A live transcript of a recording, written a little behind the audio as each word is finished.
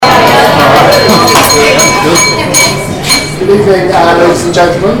Good evening, ladies and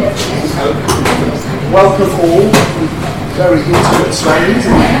gentlemen. Welcome all, very intimate surroundings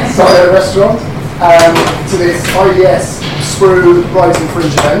inside our restaurant, to this IES Sprue Brighton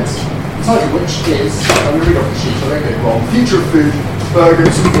Fringe event, the title of which is, I'm going to read off the sheet so I don't get it wrong, Future of Food,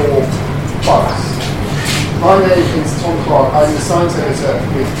 Burgers or Bugs. My name is Tom Clark. I'm the science editor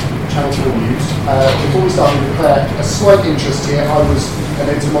with Channel 4 News. Before we start, I'm going to declare a slight interest here. I was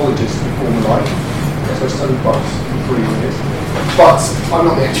an entomologist before my life. So I studied bugs for 3 years. But I'm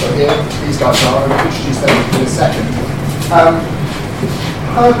not the expert here. These guys are. I'll introduce them in a second. The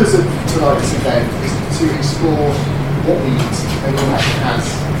purpose of tonight's event is to explore what we eat and what that has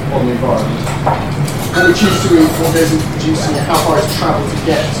on the environment. What we choose to eat, what goes into producing it, how far it's travelled to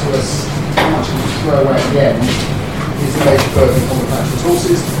get to us, how much we throw away at the end, is a major burden on the planet's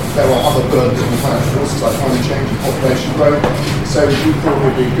resources. There are other burdens on the planet's resources like climate change and population growth. So we thought it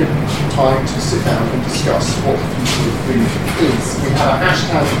would be a good time to sit down and discuss what the future of food is. We have a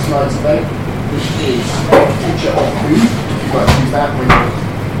hashtag for tonight's event, which is Future of Food. You might use that when you're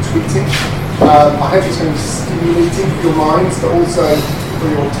tweeting. I hope it's going to be stimulating for your minds, but also for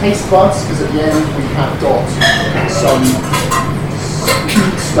your taste buds, because at the end we have got some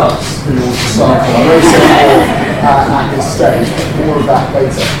stuffs for your sample. I won't say more at this stage, more of that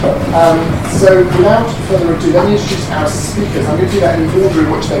later. So without further ado, let me introduce our speakers. I'm going to do that in the order in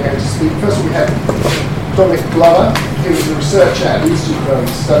which they're going to speak. First of all, we have Dominic Glover, who is a researcher at the Institute of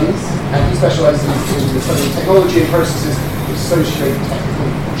Urban Studies, and he specialises in the study of technology and processes which associate technical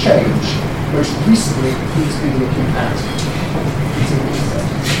change. Most recently, he's been looking at eating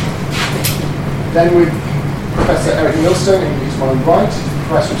insects. Then with Professor Eric Millstone, who's my right,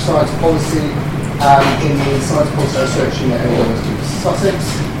 Professor of Science Policy in the Science Policy Research Unit at the University of Sussex.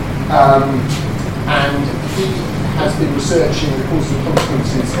 And he has been researching the causes and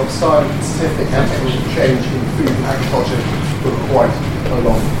consequences of scientific and technical change in food and agriculture for quite a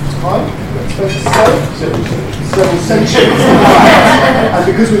long time. Several centuries. And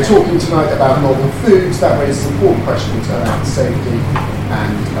because we're talking tonight about novel foods, that raises important questions around safety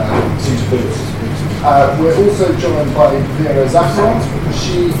and suitability. We're also joined by Vera Zafarov.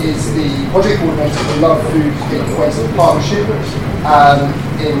 She is the project coordinator for Love Food Hate Waste Partnership.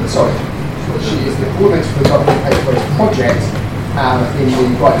 She is the coordinator for the Love Food Hate Waste Project in the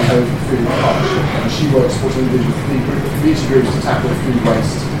Brighton Home Food Partnership. And she works for individual community groups to tackle food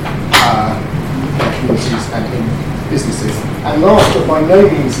waste in communities and in businesses. And last but by no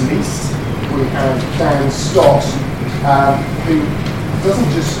means least, we have Dan Stott, who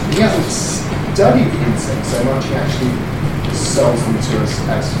hasn't studied insects so much, he actually sells them to us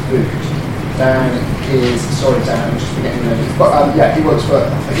as food. Dan, I'm just forgetting the name. But he works for,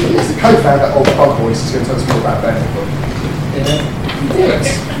 he is the co-founder of Bug Voice. He's going to tell us more about that.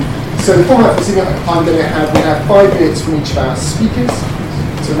 Yes. So the format for this evening, we have 5 minutes from each of our speakers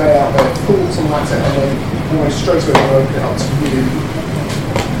to lay out their thoughts on the matter, and then almost straight away we'll open it up to you.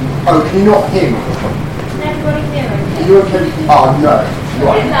 Oh, can you not hear me? Can everybody hear okay? Are you okay? Oh, no.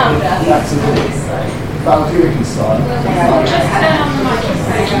 Right. That's a bit. Val, who can start? Just turn on the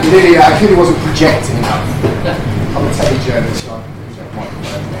microphone. Lily, I clearly wasn't projecting enough. I'm a telejournalist.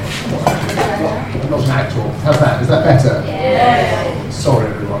 Not an actor. How's that? Is that better? Yeah. Sorry,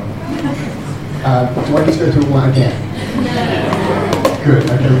 everyone. Do I need to go through all that again? No. Good.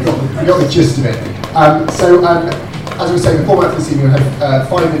 Okay, we got the gist of it. As we were saying, the format for this evening, we'll have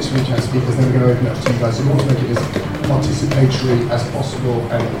 5 minutes from each of our speakers, then we're going to open it up to you guys. So we want to make it as participatory as possible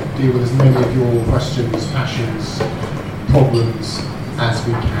and deal with as many of your questions, passions, problems as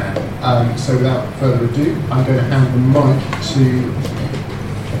we can. So without further ado, I'm going to hand the mic to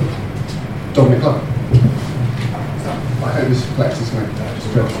Dominic Glover. I hope this flex is going to just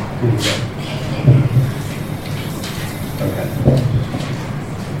go. Okay.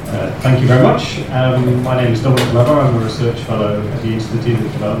 Thank you very much. My name is Dominic Glover. I'm a research fellow at the Institute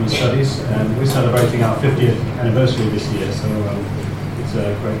of Development Studies, and we're celebrating our 50th anniversary this year, so it's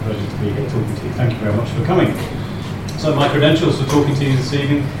a great pleasure to be here talking to you. Thank you very much for coming. So my credentials for talking to you this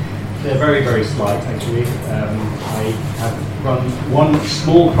evening, they're very, very slight actually. I have run one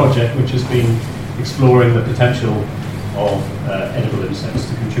small project which has been exploring the potential of edible insects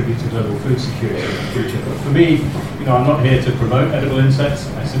to contribute to global food security in the future. But for me, I'm not here to promote edible insects.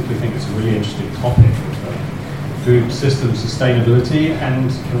 I simply think it's a really interesting topic of food system sustainability and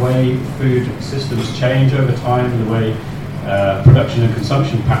the way food systems change over time, and the way production and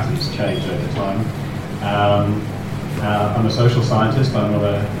consumption patterns change over time. I'm a social scientist. I'm not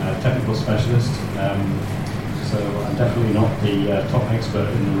a technical specialist. So I'm definitely not the top expert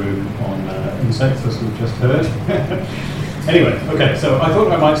in the room on insects, as we've just heard. Anyway, okay, so I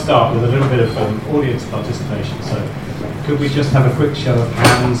thought I might start with a little bit of audience participation. So could we just have a quick show of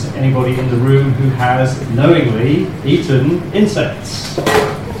hands, anybody in the room who has knowingly eaten insects?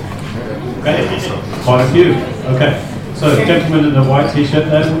 Okay, quite a few. Okay, so gentleman in the white t-shirt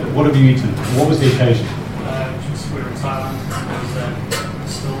there, what have you eaten? What was the occasion? Just we were in Thailand. There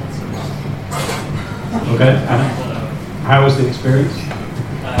was stalls and Okay, and how was the experience?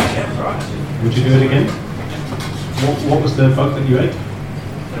 yeah, right. Would you do it again? What was the bug that you ate?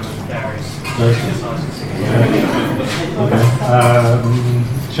 There was berries. Those. Okay.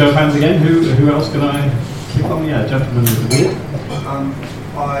 Show of hands again. Who else can I pick on? Yeah, gentleman with the beard. I'm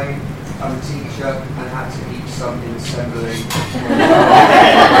a teacher and had to eat some in assembly.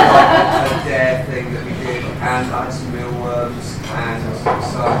 A dare thing that we did, and I had some mealworms and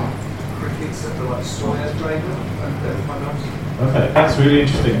some crickets that were like soya flavor. They were quite nice. Okay, that's really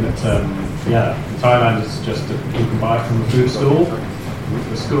interesting. That yeah, in Thailand it's just you can buy it from a food stall.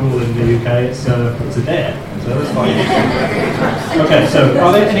 The school in the UK it's a dare. So that's fine. Okay, so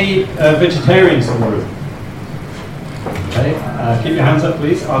are there any vegetarians in the room? Okay, keep your hands up,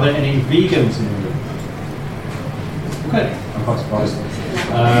 please. Are there any vegans in the room? Okay, I'm quite surprised.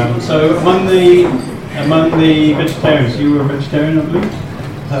 So among the vegetarians, you were a vegetarian, I believe.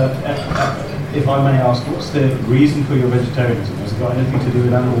 If I may ask, what's the reason for your vegetarianism? Has it got anything to do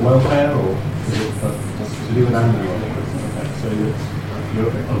with animal welfare, or is it to do with animal welfare? Okay, so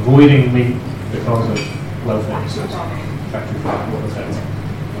you're avoiding meat because of welfare reasons. Factory farm, what was that?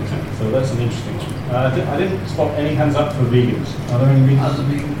 Okay, so that's an interesting one. I didn't spot any hands up for vegans. Are there any vegans? I was a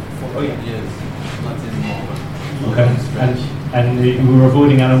vegan for 8 years, not anymore. Okay, and you were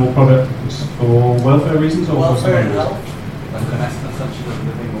avoiding animal products for welfare reasons or for Welfare and some other health, like the mass consumption of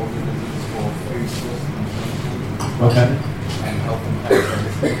living organisms for food source and Okay, and health impact.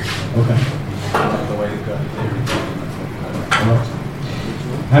 okay. Like the way to go. Alright.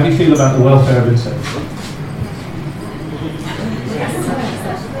 How do you feel about the welfare of insects?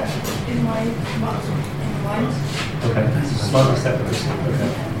 In my mind, Okay, it's a slightly separate issue. Okay.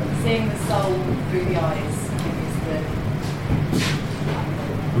 seeing the soul through the eyes is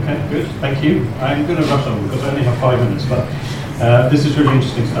Okay, good. Thank you. I'm going to rush on because I only have 5 minutes, but this is really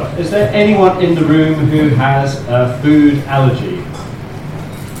interesting stuff. Is there anyone in the room who has a food allergy?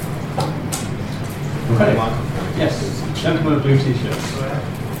 Okay. Yes. Gentleman with blue t-shirt.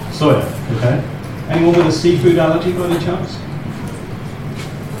 Soya. Okay. Anyone with a seafood allergy by any chance?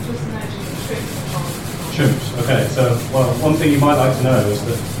 Shrimps. Okay. So, well, one thing you might like to know is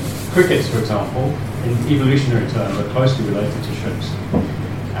that crickets, for example, in evolutionary terms, are closely related to shrimps.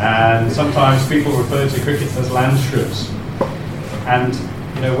 And sometimes people refer to crickets as land shrimps. And,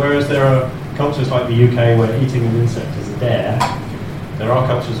 you know, whereas there are cultures like the UK where eating an insect is a dare, there are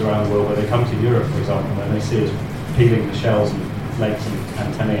cultures around the world where they come to Europe, for example, and they see us peeling the shells and legs and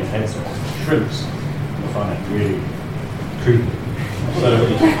antennae and heads of shrimps. And they find it really creepy. So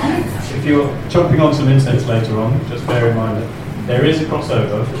if you're chomping on some insects later on, just bear in mind that there is a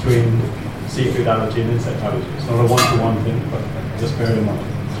crossover between seafood allergy and insect allergy. It's not a one-to-one thing, but just bear it in mind.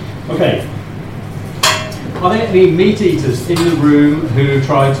 Okay. Are there any meat eaters in the room who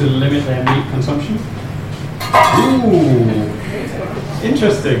try to limit their meat consumption? Ooh,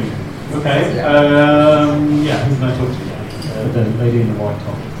 interesting. Okay. Yeah, who can I talk to? The lady in the white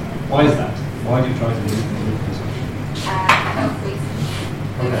top. Why is that? Why do you try to limit your meat consumption? Health reasons.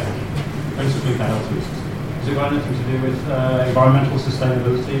 Okay. Principally for health reasons. Has it got anything to do with environmental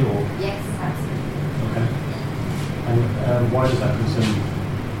sustainability or? Yes, absolutely. Okay. And why does that concern you?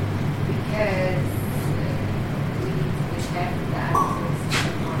 Because we need to be careful that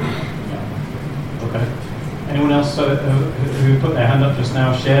Okay. Anyone else who put their hand up just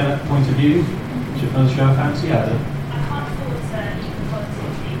now share that point of view? Another show of hands? Yeah. I can't afford to eat the quality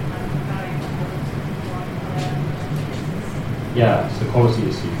of cheap when I'm going to Yeah, it's the quality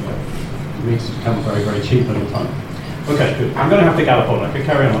issue. Yeah. It needs to become very, very cheap all the time. Okay, good. I'm going to have to gallop on. I could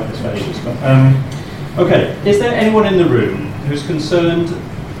carry on like this for ages. But, okay, is there anyone in the room who's concerned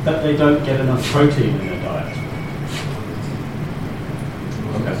that they don't get enough protein in their diet?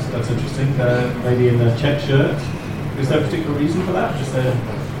 Okay, so that's interesting. The lady in the check shirt. Is there a particular reason for that? Is there?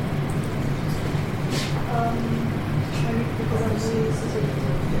 Maybe because I'm so used to the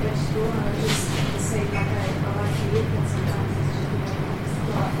vegetable, and I just say like I like to eat, but sometimes it's just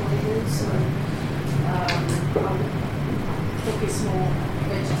like flavors, so I would focus more on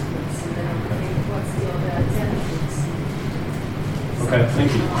vegetables, and then I think what's the other alternatives? Okay, thank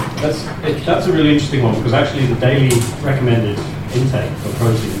you. That's a really interesting one because actually the daily recommended intake for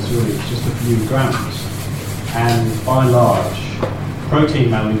protein is really just a few grams, and by and large, protein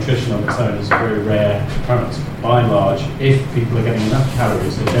malnutrition on its own is a very rare occurrence. by and large, if people are getting enough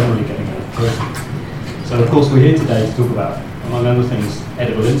calories, they're generally getting enough protein. So of course we're here today to talk about, among other things,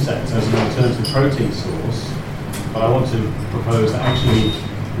 edible insects as an alternative protein source. But I want to propose that actually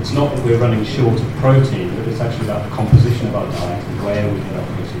it's not that we're running short of protein, but it's actually about the composition of our diet and where we get our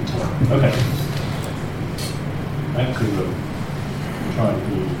protein from. Okay. Actually, we'll try and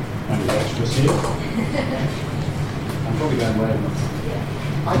be ambidextrous here. I'm probably going way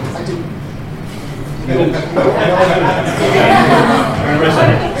enough. I didn't. Since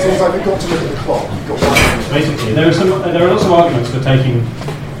I forgot to look at the clock, you've got 1 minute. Basically, there are lots of arguments for taking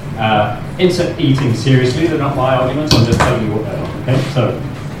insect eating seriously. They're not my arguments, I'm just telling you what they are. Okay? So,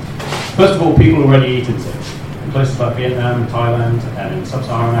 first of all, people already eat insects. In places like Vietnam, Thailand, and in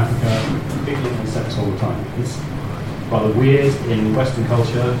sub-Saharan Africa, people eat insects all the time. It's rather weird in Western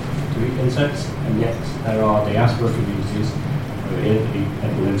culture to eat insects, and yet there are diaspora communities over here that eat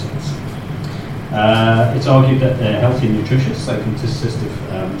edible insects. It's argued that they're healthy and nutritious. They consist of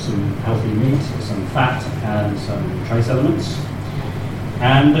some healthy meat, some fat, and some trace elements.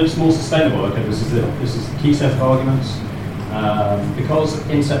 And it's more sustainable. Okay, this is the key set of arguments. Because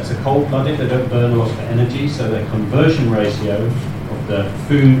insects are cold-blooded, they don't burn a lot of energy, so their conversion ratio of the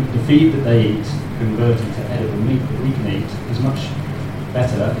feed that they eat, converted to edible meat that we can eat, is much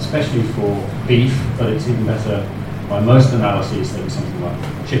better, especially for beef, but it's even better by most analyses than something like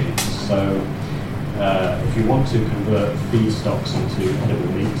chickens. So if you want to convert feedstocks into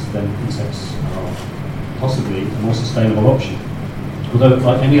edible meat, then insects are possibly a more sustainable option. Although,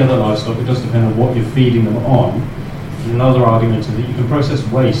 like any other livestock, it does depend on what you're feeding them on. And another argument is that you can process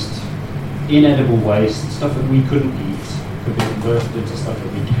waste, inedible waste, stuff that we couldn't eat, could be converted into stuff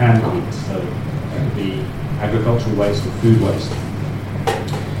that we can eat. So it could be agricultural waste or food waste.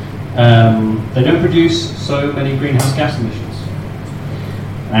 They don't produce so many greenhouse gas emissions.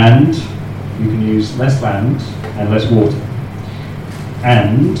 And you can use less land and less water.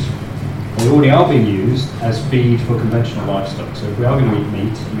 And they already are being used as feed for conventional livestock. So if we are going to eat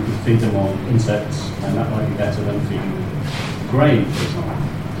meat, you can feed them on insects, and that might be better than feeding them grain, for example.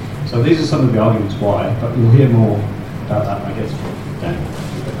 So these are some of the arguments why, but you'll hear more about that when I get to Daniel.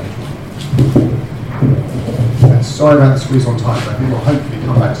 Sorry about the squeeze on time, but I think we'll hopefully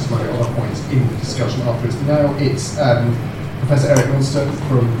come back to some of the other points in the discussion afterwards. Now it's Professor Eric Milstead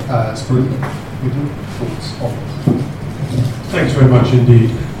from Sprue with your thoughts on it. Thanks very much indeed.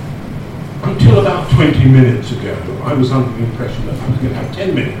 Until about 20 minutes ago, I was under the impression that I was going to have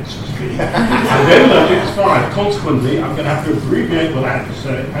 10 minutes to speak. And then learned it's 5. Consequently, I'm going to have to abbreviate what I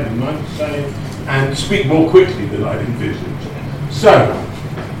had in mind to say, and speak more quickly than I'd envisaged. So,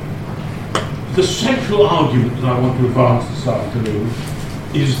 the central argument that I want to advance this afternoon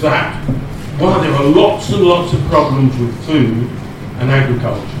is that while there are lots and lots of problems with food and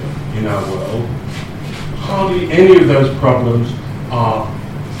agriculture in our world, hardly any of those problems are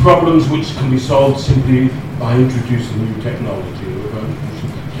problems which can be solved simply by introducing new technology or by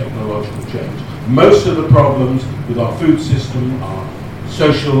introducing technological change. Most of the problems with our food system are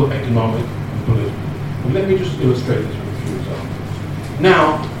social, economic, and political. And let me just illustrate this with a few examples.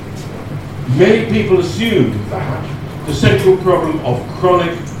 Now, many people assume that the central problem of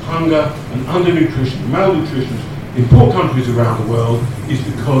chronic hunger and undernutrition, malnutrition in poor countries around the world is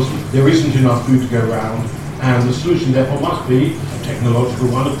because there isn't enough food to go around, and the solution therefore must be a technological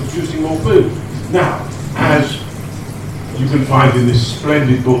one of producing more food. Now, as you can find in this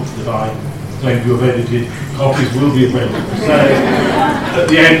splendid book that I claim to have edited, copies will be available for sale. At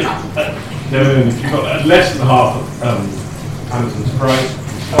the end, if you've got at less than half of Amazon's price.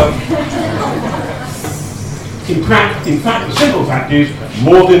 In fact, the simple fact is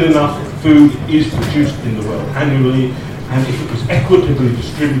more than enough food is produced in the world annually, and if it was equitably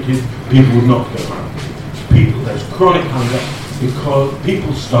distributed, people would not go hungry. There's chronic hunger because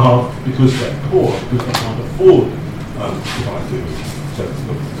people starve because they're poor, because they can't afford to buy food. So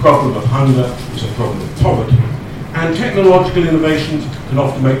the problem of hunger is a problem of poverty. And technological innovations can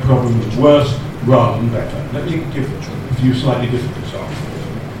often make problems worse rather than better. Let me give a few slightly different examples.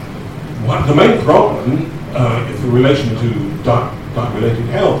 The main problem in relation to diet-related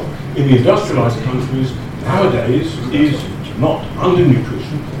health in the industrialized countries nowadays is not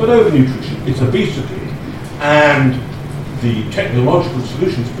undernutrition, but overnutrition. It's obesity. And the technological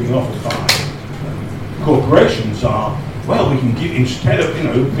solutions being offered by corporations are, well, we can give, instead of,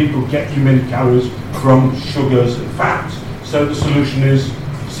 people get too many calories from sugars and fats, so the solution is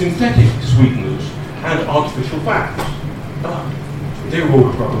synthetic sweeteners and artificial fats. They're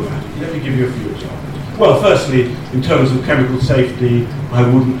all problematic. Let me give you a few examples. Well, firstly, in terms of chemical safety, I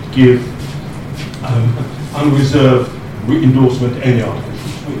wouldn't give unreserved endorsement to any artificial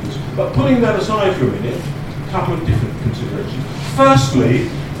sweeteners. But putting that aside for a minute, couple of different considerations. Firstly,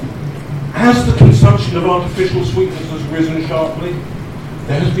 as the consumption of artificial sweeteners has risen sharply,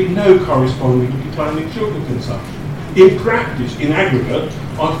 there has been no corresponding decline in sugar consumption. In practice, in aggregate,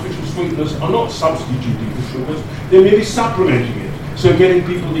 artificial sweeteners are not substituting for sugars, they're merely supplementing it. So getting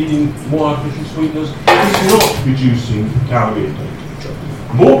people eating more artificial sweeteners is not reducing calorie intake.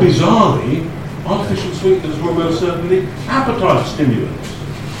 More bizarrely, artificial sweeteners were most certainly appetite stimulants.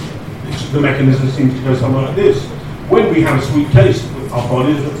 The mechanism seems to go something like this. When we have a sweet taste, our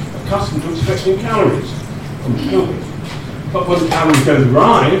bodies are accustomed to expecting calories from sugar. But when the calories don't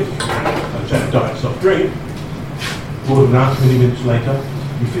arrive, such as a diet soft drink, more than that, 20 minutes later,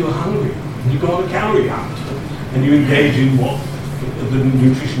 you feel hungry. And you go on a calorie hunt. And you engage in what the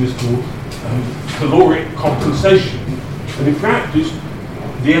nutritionists call caloric compensation. And in practice,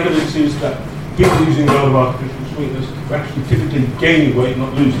 the evidence is that people using a lot of artificial sweeteners are actually typically gaining weight,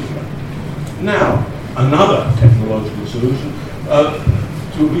 not losing weight. Now, another technological solution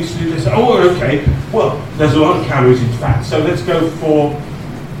to obesity, they say, oh, okay, well, there's a lot of calories in fat, so let's go for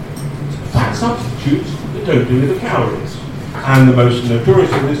fat substitutes that don't deliver calories. And the most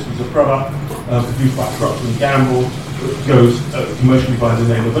notorious of this is a product produced by Procter & Gamble that goes commercially by the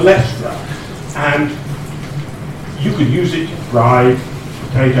name of Olestra. And you could use it to fry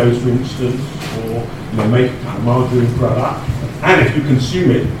potatoes, for instance, or make a kind of margarine product. And if you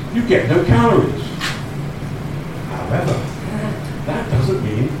consume it, you get no calories. However, that doesn't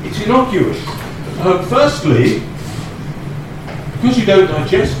mean it's innocuous. Firstly, because you don't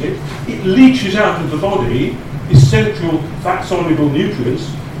digest it, it leaches out of the body essential fat-soluble nutrients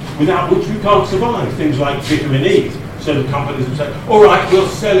without which we can't survive, things like vitamin E. So the companies have said, all right, we'll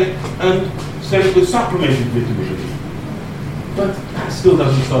sell it and sell it with supplemented vitamin E. But that still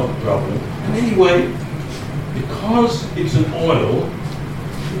doesn't solve the problem. And anyway, because it's an oil,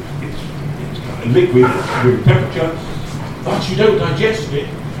 it's kind of liquid at room temperature, but you don't digest it,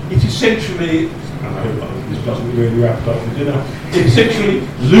 it essentially, and I hope this doesn't really wrap up for dinner, it essentially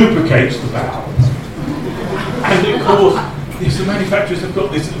lubricates the fat. And of course, the manufacturers have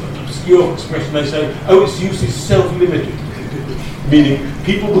got this obscure expression, they say, oh, its use is self-limited, meaning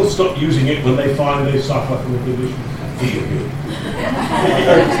people will stop using it when they find they suffer from a condition.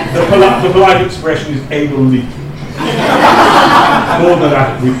 The polite expression is anal leakage. More than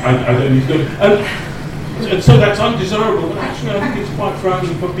that, I don't need to go. And so that's undesirable, but actually I think it's quite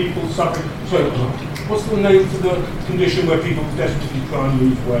frightening for people suffering. So, what's the name for the condition where people desperately try and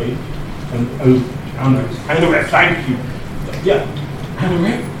lose weight? And anorexia, thank you. Yeah,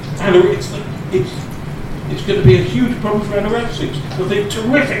 anorexia, it's going to be a huge problem for anorexics. They'll think,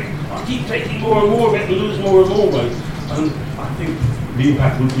 terrific, I'll keep taking more and more of it and lose more and more weight. And I think the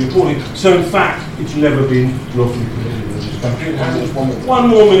impact would be appalling. So in fact, it's never been lawfully permitted in this country. One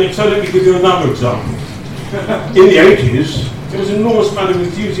more minute, so let me give you another example. In the 80s, there was an enormous amount of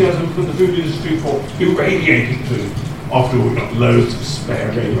enthusiasm from the food industry for irradiating food. After all, we've got loads of spare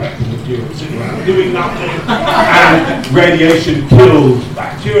radioactive material sitting around doing nothing, and radiation kills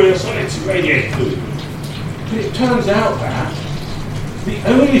bacteria, so let's irradiate food. But it turns out that the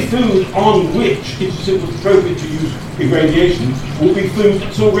only food on which it's appropriate to use irradiation will be food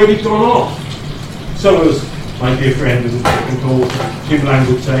that's already gone off. So as my dear friend and called Jim Lang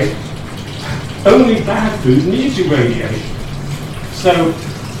would say, only bad food needs irradiation. So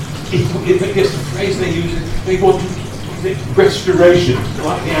I guess the phrase they use is they want restoration,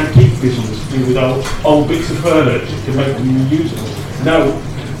 like the antique business do with old bits of furniture to make them reusable. No,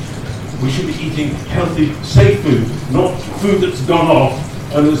 we should be eating healthy, safe food, not food that's gone off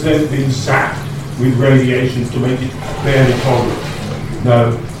and has then been sapped with radiation to make it barely tolerable.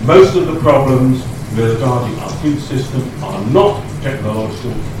 No, most of the problems regarding our food system are not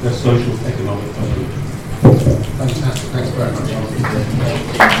technological, they're social, economic, and political. Fantastic, thanks very much.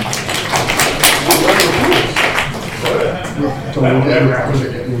 And now, Vera,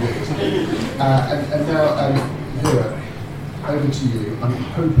 over to you. I'm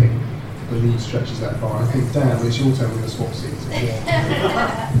hoping the lead stretches that far. I think, Dan, it's your turn with the swap seats.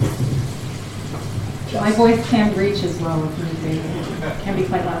 My voice can reach as well if need be. It can be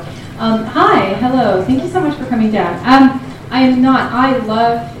quite loud. Hi, hello. Thank you so much for coming down. I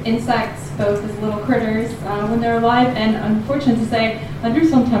love insects, both as little critters when they're alive, and unfortunate to say, I do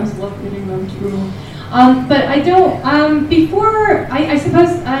sometimes love eating them too. But I don't, I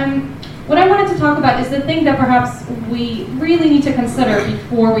suppose, what I wanted to talk about is the thing that perhaps we really need to consider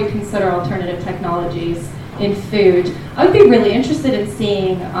before we consider alternative technologies in food. I would be really interested in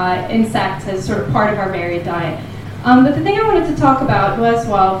seeing insects as sort of part of our varied diet. But the thing I wanted to talk about was,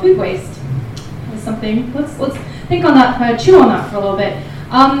 food waste is something. Let's think on that, chew on that for a little bit.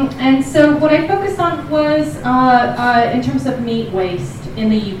 And so what I focused on was in terms of meat waste in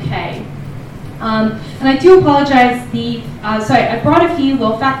the UK. And I do apologize, so I brought a few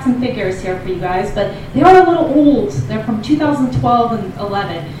little facts and figures here for you guys, but they are a little old. They're from 2012 and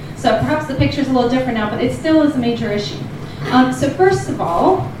 11. So perhaps the picture's a little different now, but it still is a major issue. So first of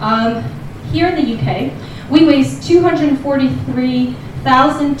all, here in the UK, we waste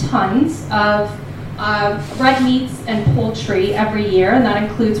 243,000 tons of red meats and poultry every year, and that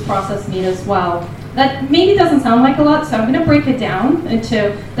includes processed meat as well. That maybe doesn't sound like a lot, so I'm going to break it down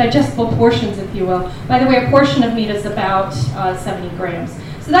into digestible portions, if you will. By the way, a portion of meat is about 70 grams.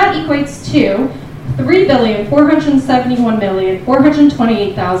 So that equates to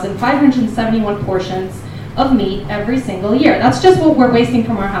 3,471,428,571 portions of meat every single year. That's just what we're wasting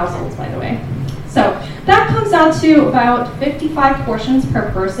from our households, by the way. So that comes out to about 55 portions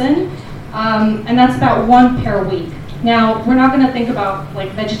per person, and that's about 1 per week. Now, we're not going to think about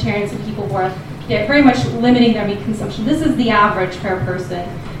like vegetarians and people who are very much limiting their meat consumption. This is the average per person.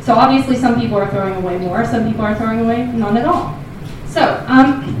 So obviously some people are throwing away more, some people are throwing away none at all. So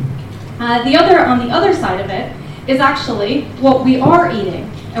on the other side of it is actually what we are eating.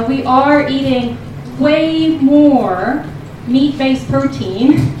 And we are eating way more meat-based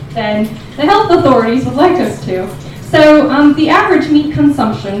protein than the health authorities would like us to. So the average meat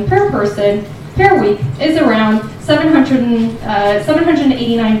consumption per person per week is around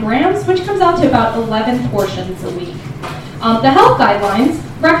 789 grams, which comes out to about 11 portions a week. The health guidelines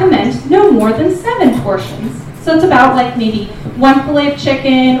recommend no more than 7 portions. So it's about like maybe 1 fillet of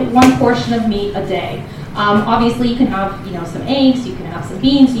chicken, 1 portion of meat a day. Obviously you can have, some eggs, you can have some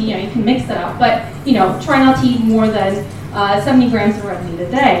beans, you can mix it up, but, try not to eat more than 70 grams of red meat a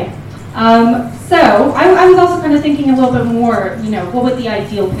day. So I was also kind of thinking a little bit more, what would the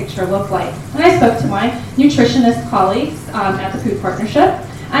ideal picture look like? And I spoke to my nutritionist colleagues at the Food Partnership,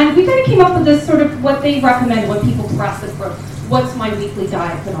 and we kind of came up with this sort of what they recommend when people press this for what's my weekly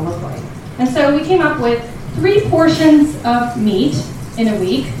diet going to look like. And so we came up with 3 portions of meat in a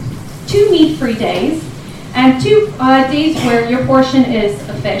week, 2 meat-free days, and 2 days where your portion is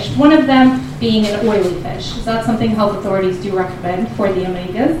a fish, one of them being an oily fish. So that's something health authorities do recommend for the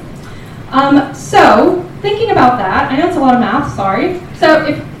omegas. So, thinking about that, I know it's a lot of math, sorry. So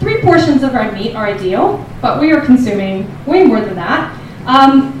if 3 portions of red meat are ideal, but we are consuming way more than that.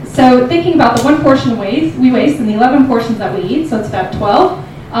 So thinking about the 1 portion we waste and the 11 portions that we eat, so it's about 12,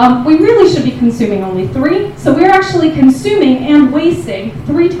 we really should be consuming only 3. So we're actually consuming and wasting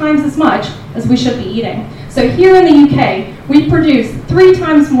 3 times as much as we should be eating. So here in the UK, we produce 3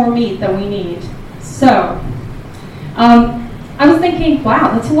 times more meat than we need. So, I was thinking,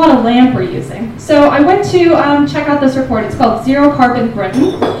 wow, that's a lot of land we're using. So I went to check out this report. It's called Zero Carbon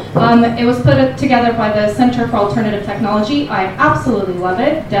Britain. It was put together by the Center for Alternative Technology. I absolutely love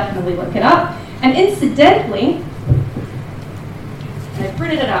it. Definitely look it up. And incidentally, I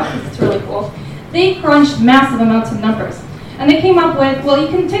printed it out because it's really cool. They crunched massive amounts of numbers. And they came up with, well, you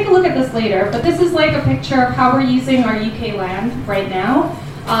can take a look at this later, but this is like a picture of how we're using our UK land right now,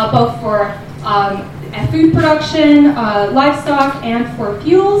 both for food production, livestock, and for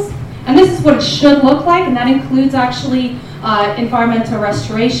fuels. And this is what it should look like, and that includes actually environmental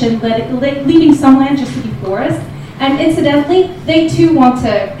restoration, leaving some land just to be forest. And incidentally, they too want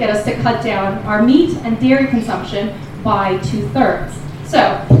to get us to cut down our meat and dairy consumption by 2/3.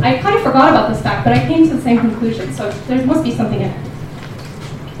 So I kind of forgot about this fact, but I came to the same conclusion, so there must be something in it.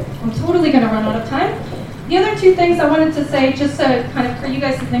 I'm totally going to run out of time. The other 2 things I wanted to say, just to kind of for you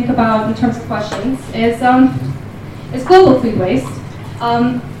guys to think about in terms of questions, is global food waste.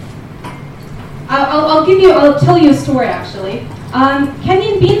 I'll tell you a story actually.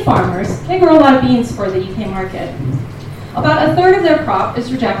 Kenyan bean farmers, they grow a lot of beans for the UK market. About 1/3 of their crop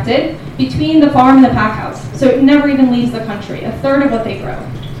is rejected between the farm and the pack house, so it never even leaves the country. 1/3 of what they grow,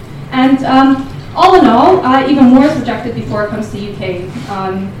 and all in all, even more is rejected before it comes to UK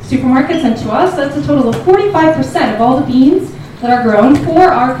supermarkets and to us. That's a total of 45% of all the beans that are grown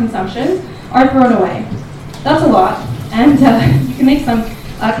for our consumption are thrown away. That's a lot, and you can make some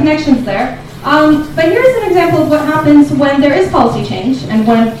connections there. But here's an example of what happens when there is policy change and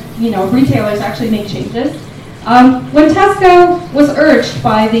when retailers actually make changes. When Tesco was urged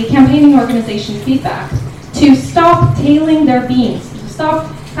by the campaigning organization Feedback to stop tailing their beans, to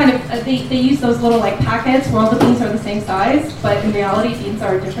stop they use those little like packets where all the beans are the same size, but in reality beans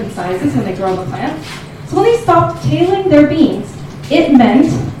are different sizes when they grow on the plant. So when they stopped tailing their beans, it meant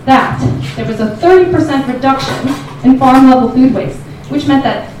that there was a 30% reduction in farm level food waste, which meant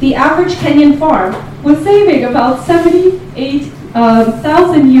that the average Kenyan farm was saving about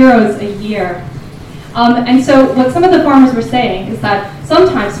 78,000 euros a year. And so what some of the farmers were saying is that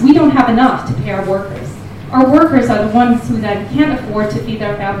sometimes we don't have enough to pay our workers. Our workers are the ones who then can't afford to feed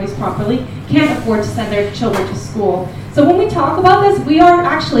their families properly, can't afford to send their children to school. So when we talk about this, we are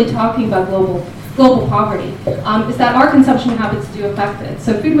actually talking about global poverty, is that our consumption habits do affect it.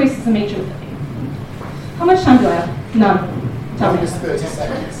 So food waste is a major thing. How much time do I have? None. Tell me. Just 30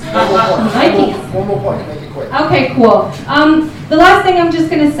 seconds. One more point, make it quick. Okay, cool. The last thing I'm just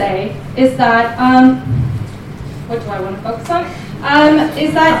going to say is that, what do I want to focus on?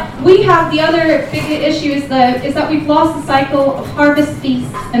 Is that we have the other big issue is that we've lost the cycle of harvest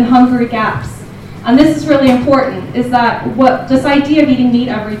feasts and hungry gaps. And this is really important, is that this idea of eating meat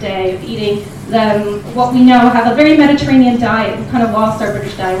every day, of eating what we know have a very Mediterranean diet. We've kind of lost our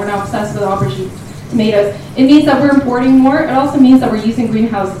British diet. We're now obsessed with aubergines, tomatoes. It means that we're importing more. It also means that we're using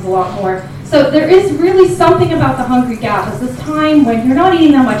greenhouses a lot more. So there is really something about the hungry gap. It's this time when you're not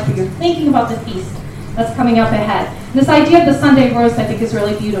eating that much, but you're thinking about the feast that's coming up ahead. This idea of the Sunday roast, I think, is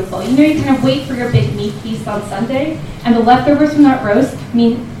really beautiful. You know, you kind of wait for your big meat feast on Sunday, and the leftovers from that roast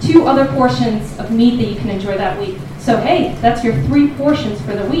mean 2 other portions of meat that you can enjoy that week. So hey, that's your 3 portions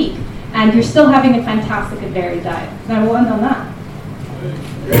for the week, and you're still having a fantastic and varied diet. And I will end on that.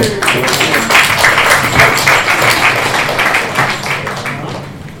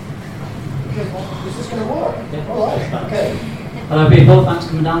 Is this going to work? All right, okay. Hello people, thanks for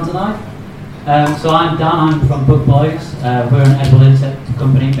coming down tonight. So I'm Dan, I'm from Bug Boys. We're an edible insect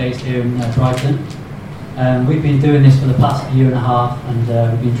company based here in Brighton. We've been doing this for the past 1.5 years, and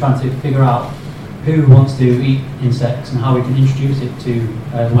we've been trying to figure out who wants to eat insects and how we can introduce it to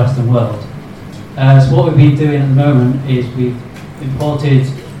the Western world. So what we've been doing at the moment is we've imported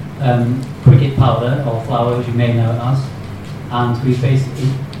cricket powder, or flour as you may know it as, and we've basically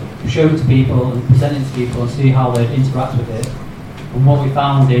shown it to people and presented it to people and see how they'd interact with it. And what we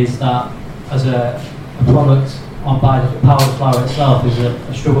found is that as a product by the powdered flour itself is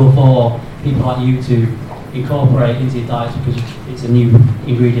a struggle for people like you to incorporate into your diets because it's a new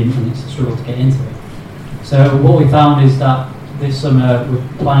ingredient and it's a struggle to get into it. So what we found is that this summer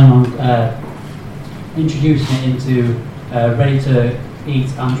we're planning on introducing it into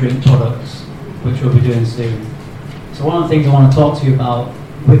ready-to-eat and drink products, which we'll be doing soon. So one of the things I want to talk to you about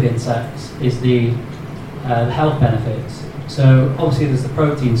with insects is the health benefits. So obviously there's the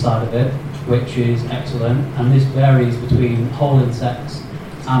protein side of it, which is excellent, and this varies between whole insects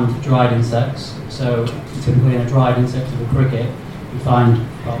and dried insects. So typically in a dried insect of a cricket, you find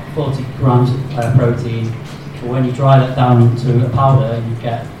about 40 grams of protein, but when you dry that down to a powder, you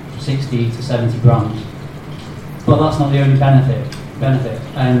get 60 to 70 grams. But that's not the only benefit.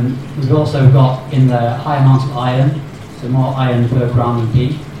 And we've also got in there high amounts of iron, so more iron per gram than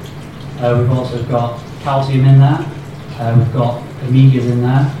beef. We've also got calcium in there. We've got omegas in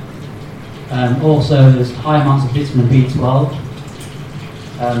there. Also, there's high amounts of vitamin B12.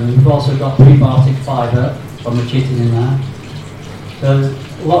 We've also got prebiotic fibre from the chitin in there. So there's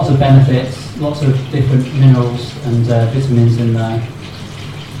lots of benefits, lots of different minerals and vitamins in there.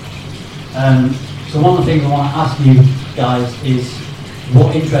 So one of the things I want to ask you guys is,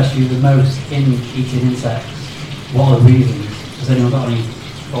 what interests you the most in eating insects? What are the reasons? Has anyone got any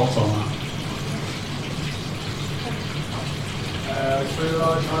thoughts on that? I spent a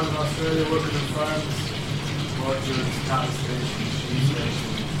lot of time in Australia working in farms, orchards, cattle stations, sheep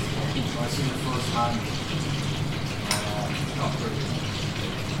stations. I've seen it firsthand. Not pretty.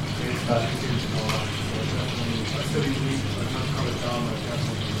 It's bad experience and all that. So definitely, I still eat meat, but I'm not cut it down, but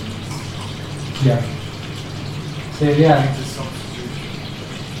definitely. Yeah. So yeah. It's a substitution.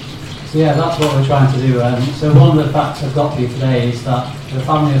 So yeah, that's what we're trying to do. So one of the facts I've got for you today is that if a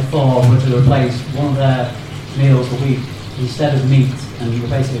family of 4 were to replace one of their meals a week, instead of meat and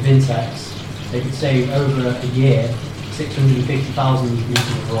replace it with insects, they could save over a year 650,000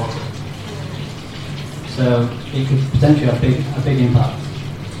 litres of water. So it could potentially have a big impact.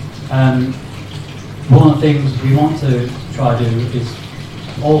 One of the things we want to try to do is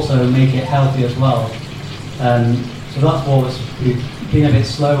also make it healthy as well. So that's what we've been a bit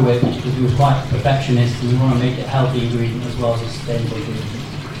slow with, because we were quite perfectionist and we want to make it a healthy ingredient as well as a sustainable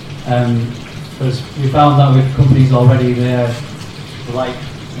ingredient. Because we found that with companies already, they're like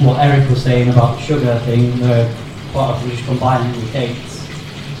what Eric was saying about the sugar thing, they're quite often just combining it with dates.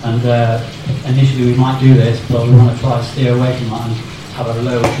 And initially we might do this, but we want to try to steer away from that and have a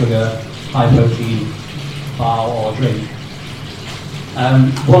low sugar, high protein bar or drink.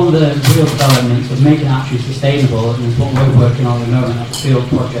 One of the real developments of making it actually sustainable, and is what we're working on at the moment at the field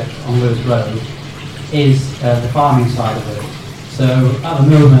project on Lewis Road, is the farming side of it. So at the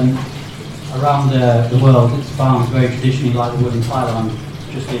moment, around the world, it's farmed very traditionally like they would in Thailand,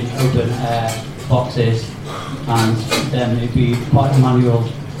 just in open air boxes, and then it'd be quite manual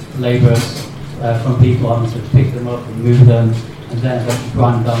labour from people having to pick them up and move them, and then eventually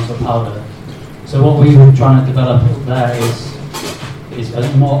grind them down to a powder. So what we were trying to develop there is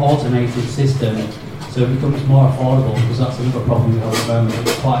a more automated system, so it becomes more affordable, because that's another problem we have at the moment.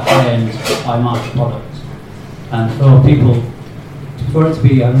 It's quite high-end, high-market product, and for it to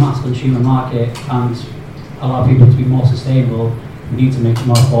be a mass consumer market and allow people to be more sustainable, we need to make it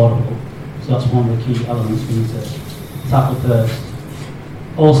more affordable. So that's one of the key elements we need to tackle first.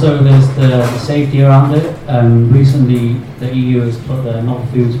 Also, there's the safety around it. Recently, the EU has put the novel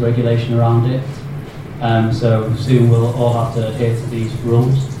foods regulation around it. So soon we'll all have to adhere to these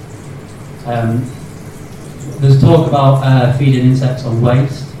rules. There's talk about feeding insects on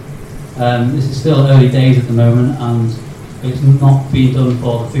waste. This is still early days at the moment, and it's not being done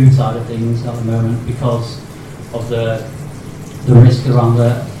for the food side of things at the moment because of the risk around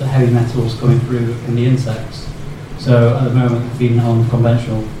the heavy metals coming through in the insects. So at the moment, we're feeding on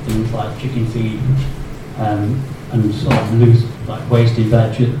conventional things like chicken feed and sort of loose, like wasted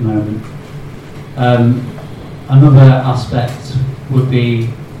veg at the moment. Another aspect would be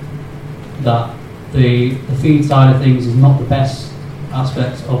that the feed side of things is not the best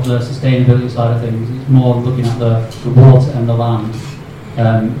aspect of the sustainability side of things. It's more looking at the water and the land.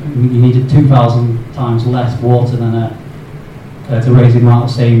 You needed 2,000 times less water than to raise the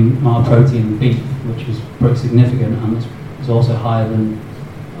same amount of protein in beef, which is pretty significant, and it's also higher than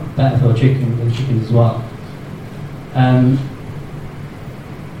better for chickens as well.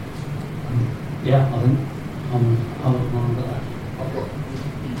 Yeah, I think I'm there.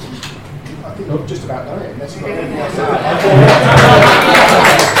 I think you've just about done it, unless you've got anything else to add.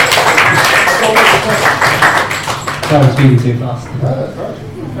 Sorry, I was speaking too fast. No, that's right.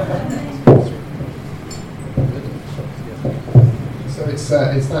 So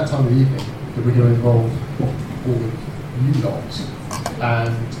it's that time of the evening that we're going to involve all of you lot,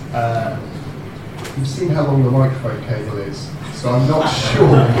 and you've seen how long the microphone cable is, so I'm not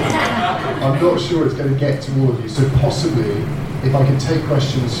sure it's going to get to all of you. So possibly, if I can take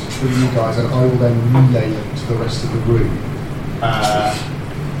questions from you guys, and I will then relay them to the rest of the room.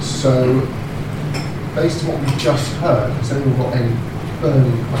 So, based on what we've just heard, has anyone got any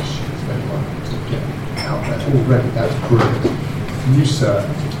burning questions? Anyone to get out there already? That's brilliant. You, sir.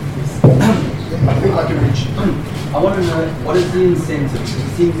 I think I can reach you. I want to know, what is the incentive?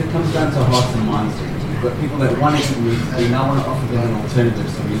 It seems it comes down to hearts and minds. We've got people that want to eat meat, we now want to offer them an alternative,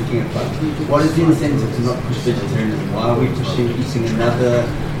 so we're looking at that. What is the incentive to not push vegetarianism? Why are we pushing eating another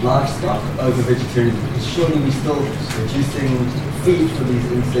livestock over vegetarianism? Because surely we're still producing feed for these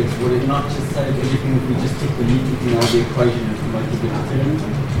insects. Would it not just save everything if we just took the meat eating out of the equation and promoted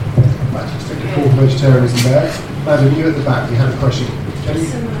vegetarianism? Right, just take a call for vegetarianism there. Madam, you at the back, you had a question.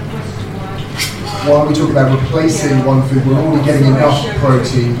 Why are we talking about replacing one food? We're already getting enough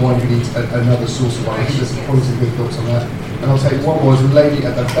protein. Why do we need another source of one? I think there's some points of good thoughts on that. And I'll take one more. There's a lady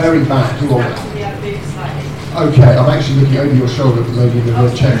at the very back. Who are Okay, I'm actually looking over your shoulder at the lady in the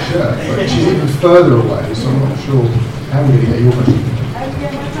red check shirt, but she's even further away, so I'm not sure how we're going to get your question.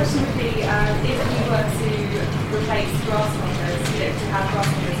 Yeah, my question would be, if we were to replace grasshoppers, to have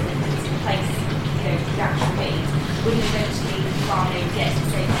grasshoppers to replace, the actual meat, would eventually farming get to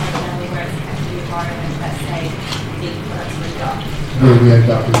the same kind of level where it's kept the environment, let's say, the products are done? Will we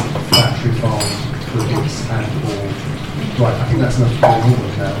end up with factory farms for pigs and or right? I think that's enough for the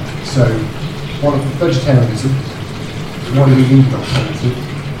moment now. So, one of the vegetarianism, why do we need an alternative,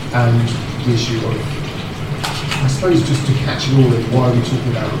 and the issue of, I suppose, just to catch it all in, why are we talking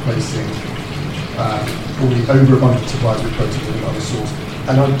about replacing all the overabundant supplies with protein with another source?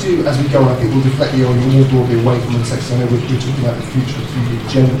 And I do, as we go on, I think we'll deflect the audience more broadly away from insects. I know we're talking about the future of food in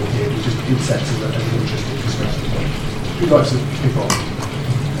general here, but just insects as an interesting discussion. Who'd like to kick off?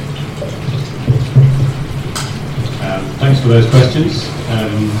 Thanks for those questions.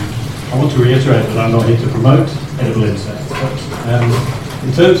 I want to reiterate that I'm not here to promote edible insects. But,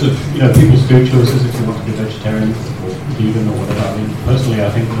 in terms of people's food choices, if you want to be vegetarian or vegan or whatever, I mean, personally,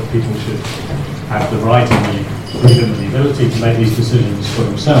 I think that people should have the right and the freedom and the ability to make these decisions for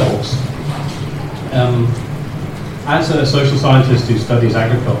themselves. As a social scientist who studies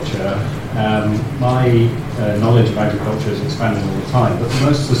agriculture, my knowledge of agriculture is expanding all the time, but the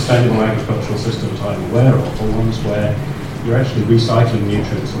most sustainable agricultural systems I'm aware of are ones where you're actually recycling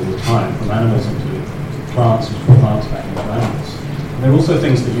nutrients all the time, from animals into plants and from plants back into animals. And there are also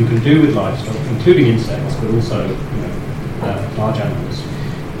things that you can do with livestock, including insects, but also large animals,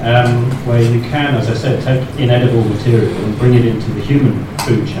 where you can, as I said, take inedible material and bring it into the human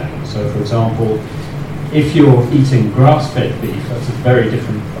food chain. So, for example, if you're eating grass-fed beef, that's a very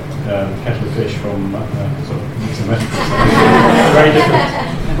different kettle of fish from sort of meats and vegetables. A very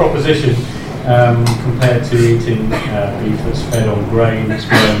different proposition compared to eating beef that's fed on grain that's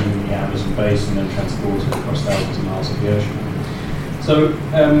grown in the Amazon basin and transported across thousands of miles of the ocean. So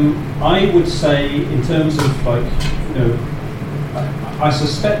I would say, in terms of like, you know, I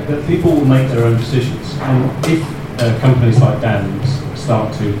suspect that people will make their own decisions, and if companies like Dan's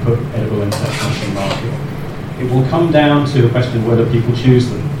start to put edible insects onto the market, it will come down to a question of whether people choose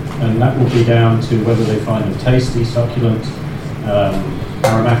them, and that will be down to whether they find them tasty, succulent,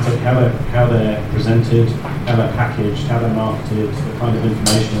 aromatic, how they're presented, how they're packaged, how they're marketed, the kind of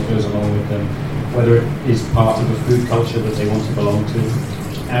information that goes along with them, whether it is part of a food culture that they want to belong to.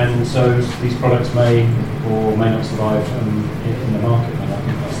 And so these products may or may not survive in the market, and I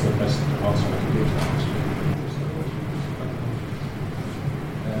think that's the best answer I can give to that.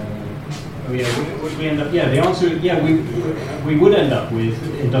 Would we end up? Yeah, the answer is yeah. We would end up with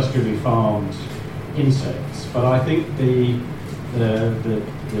industrially farmed insects, but I think the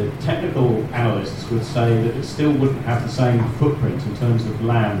technical analysts would say that it still wouldn't have the same footprint in terms of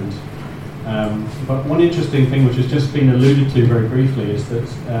land. But one interesting thing which has just been alluded to very briefly is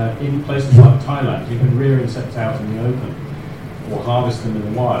that in places like Thailand, you can rear insects out in the open or harvest them in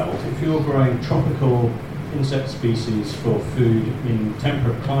the wild. If you're growing tropical insect species for food in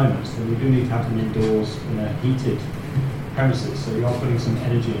temperate climates, then you do need to have them indoors in a heated premises. So you are putting some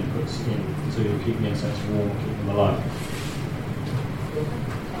energy inputs in to keep the insects warm, keep them alive.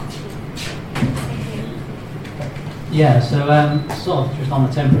 Yeah, so sort of just on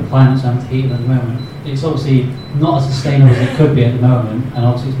the temperate climates and heat at the moment, it's obviously not as sustainable as it could be at the moment, and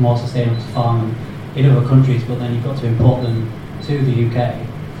obviously it's more sustainable to farm in other countries, but then you've got to import them to the UK.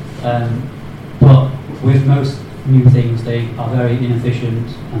 But with most new things, they are very inefficient,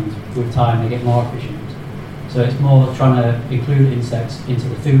 and with time they get more efficient. So it's more trying to include insects into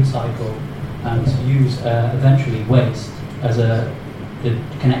the food cycle and to use eventually waste as the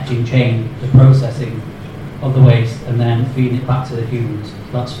connecting chain, the processing of the waste, and then feeding it back to the humans.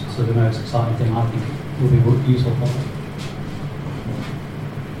 That's sort of the most exciting thing I think will be useful for them.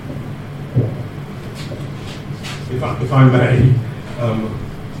 If I may,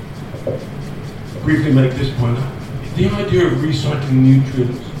 briefly make this point. The idea of recycling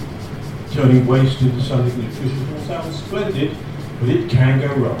nutrients, turning waste into something nutritious, all sounds splendid, but it can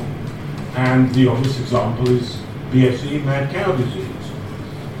go wrong. And the obvious example is BSE, mad cow disease.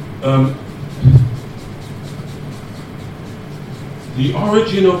 The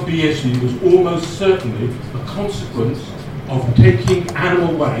origin of BSE was almost certainly a consequence of taking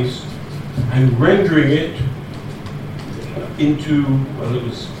animal waste and rendering it into, well, it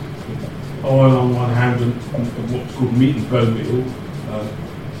was oil on one hand and what's called meat and bone meal,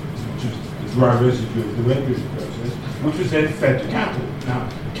 which is the dry residue of the rendering process, which was then fed to cattle. Now,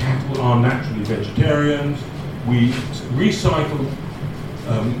 cattle are naturally vegetarians. We recycle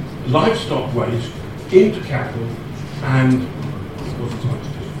livestock waste into cattle, and wasn't so much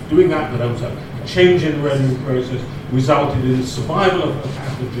just doing that, but also a change in the rendering process resulted in the survival of a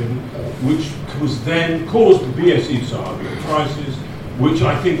pathogen, which was then caused the BSE saga crisis, which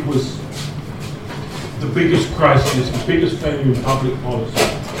I think was the biggest crisis, the biggest failure in public policy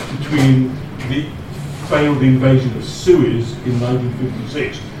between the failed invasion of Suez in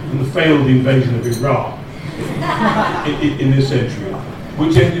 1956 and the failed invasion of Iraq in this century,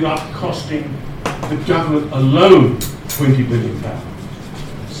 which ended up costing the government alone £20 billion.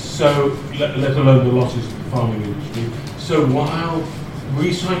 So, let alone the losses of the farming industry. So while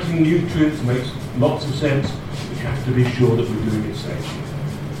recycling nutrients makes lots of sense, we have to be sure that we're doing it safely.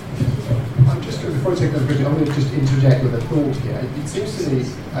 Before I take that, Bridget, I'm going to just interject with a thought here. It seems to me,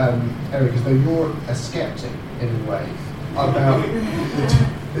 Eric, as though you're a skeptic in a way about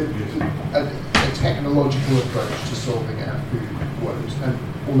a technological approach to solving our food woes. And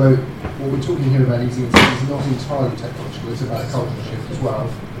although what we're talking here about eating insects is not entirely technological, it's about a cultural shift as well,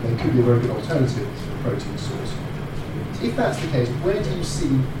 and they could be a very good alternative protein source. If that's the case, where do you see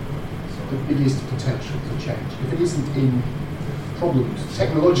the biggest potential for change? If it isn't in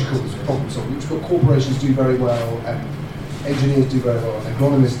technological problem solving, which what corporations do very well, and engineers do very well, and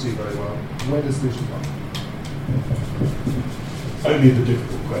agronomists do very well, where does the solution come? Only the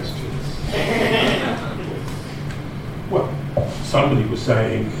difficult questions. Well, somebody was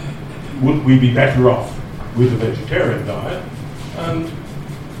saying, wouldn't we be better off with a vegetarian diet? And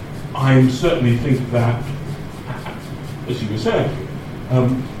I certainly think that, as you were saying,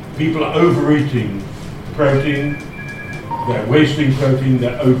 people are overeating protein, they're wasting protein,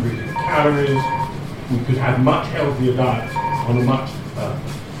 they're overeating calories. We could have much healthier diets on a much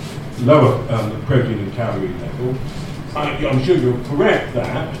lower protein and calorie level. I'm sure you're correct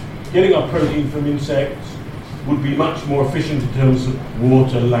that getting our protein from insects would be much more efficient in terms of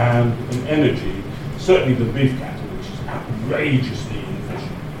water, land, and energy. Certainly the beef cattle, which is outrageously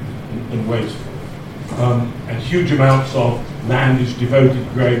inefficient and wasteful. And huge amounts of land is devoted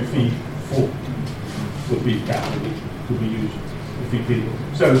to growing feed for beef cattle, which could be used to feed people.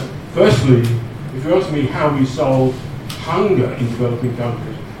 So, firstly, if you ask me how we solve hunger in developing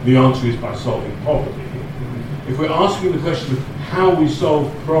countries, the answer is by solving poverty. If we're asking the question of how we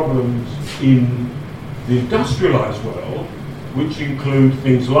solve problems in the industrialized world, which include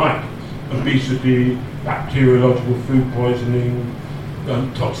things like obesity, bacteriological food poisoning,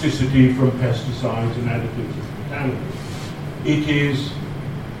 toxicity from pesticides and additives and contaminants, it is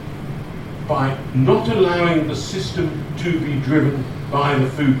by not allowing the system to be driven by the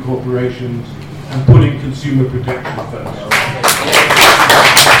food corporations and putting consumer protection first.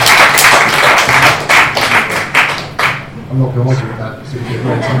 I'm not going to argue with that. So you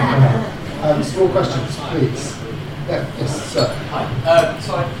get small questions, please. Yeah, yes, sir. Hi.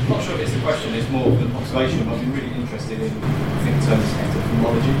 So I'm not sure if it's a question, it's more of an observation, but I've been really interested in, I think, terms of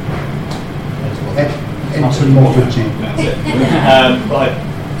entomology. Entomology. That's it. But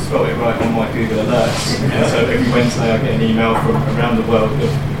I spelled it right on my Google Alerts. So every Wednesday I get an email from around the world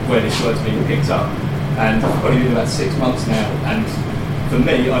of where this word's being picked up. And I've only been about 6 months now, and for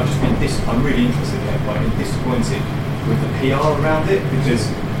me, I've just been I'm really interested in it, but I've been disappointed with the PR around it, because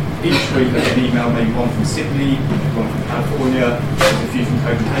each week I get an email, maybe one from Sydney, one from California, there's a few from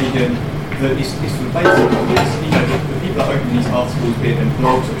Copenhagen, that it's for basic obvious. You know, the people that open these articles, be it in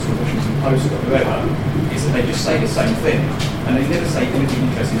blogs or Washington Post or whoever, is that they just say the same thing, and they never say anything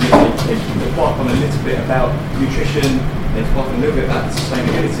interesting. They talk on a little bit about nutrition, they talk on a little bit about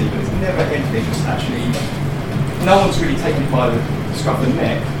sustainability, but it's never anything that's actually, no one's really taken it by the scruff of the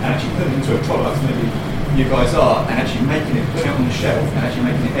neck and actually put it into a product, maybe you guys are, and actually making it, putting it on the shelf and actually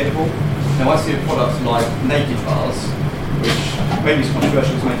making it edible. Now I see a product like Naked Bars, which maybe is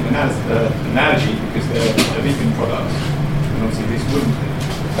controversial to make an analogy because they're a vegan product, and obviously this wouldn't be.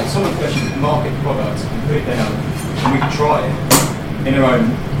 But someone could actually market the product and put it down, and we could try it in our own,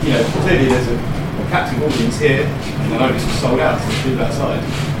 you know, clearly there's a captive audience here, and I know this was sold out to the people outside.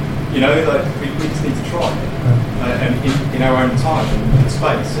 You know, like, we just need to try it, and in our own time and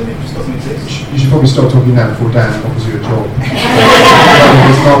space, and it just doesn't exist. You should probably stop talking now before Dan offers you a job.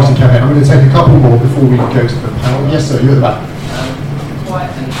 It's marketing campaign. I'm going to take a couple more before we go to the panel. Yes, sir, you're at the back.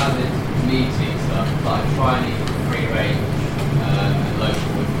 Quite an avid meat eater, but I try and eat free range and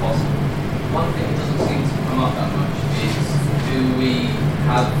local if possible. One thing that doesn't seem to come up that much is, do we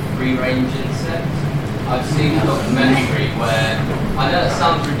have free range insects? I've seen a documentary where, I know it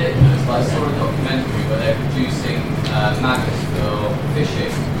sounds ridiculous, but I saw a documentary where they're producing maggots for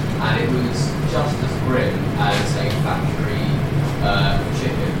fishing, and it was just as grim as a factory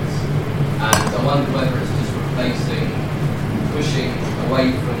chickens. And I wonder whether it's just pushing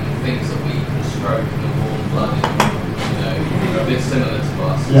away from things that we can stroke and the warm-blooded, you know, a bit similar to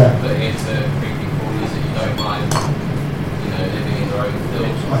us, but into creepy crawlers that you don't mind, you know, living in their own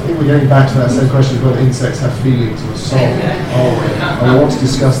filth. I think we're going back to that same question of whether insects have feelings or a soul. I want to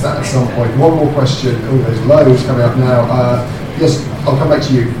discuss that at some point. One more question. Oh, there's loads coming up now. Yes, I'll come back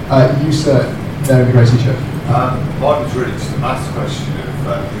to you. You, sir, there in the grey t-shirt. Mine was really just a maths question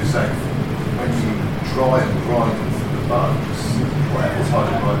of you were saying when you dry and grind the bugs, whatever type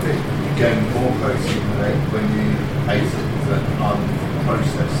it might be, you gain more protein than when you ate it with an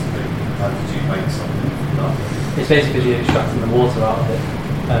unprocessed thing. How did you make something from that? It's basically you're extracting the water out of it,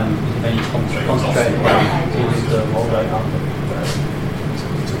 and then you concentrate it to use the water out of it.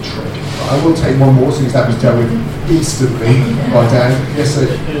 It's a trick. I will take one more since that was dealt with instantly by Dan. Yes, sir.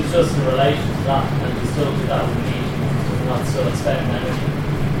 It was just in relation to that, and you still do that with meat. You're not still expending energy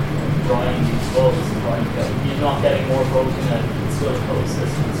drying these bugs and trying to get. You're not getting more protein out of it. It's still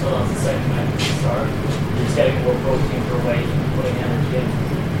processed. It still has the same amount of start. You're just getting more protein per weight and putting energy in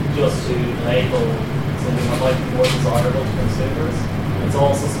just to label something that might be more desirable to consumers. It's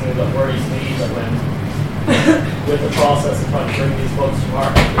also something that worries me that when with the process of trying to bring these bugs to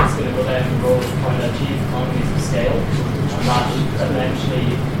market, it's going to go down the road of trying to achieve economies of scale, and that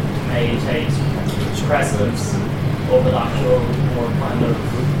eventually may take precedence over the actual more kind of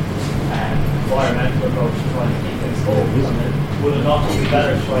environmental approach to trying to keep things whole. And would it not be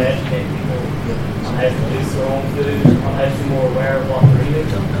better to try to educate people on how to produce their own food, on how to be more aware of what they're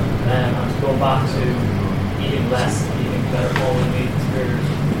eating, and to go back to eating less and eating better quality meat and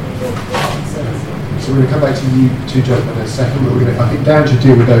So we're going to come back to you two gentlemen in a second, but I think Dan should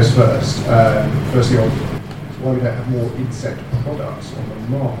deal with those first. Firstly on why we don't have more insect products on the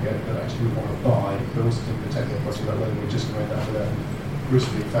market that actually we want to buy, but also the technical question about whether we're just going to end up with a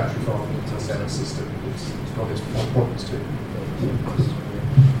risk being factory farmed into a selling system. It's got its problems too.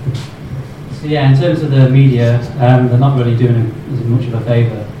 So yeah, in terms of the media, they're not really doing as much of a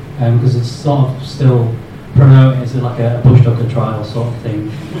favour because it's sort of still promoted as like a bush tucker trial sort of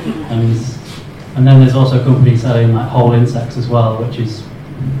thing, and then there's also companies selling like whole insects as well, which is,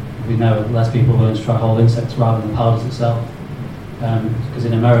 we know, less people are willing to try whole insects rather than powders itself. Because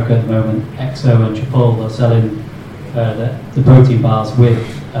in America at the moment, Exo and Chipotle are selling the protein bars with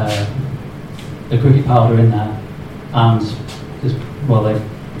the cricket powder in there, and they're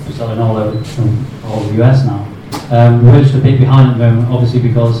selling all over the US now. We're just a bit behind at the moment, obviously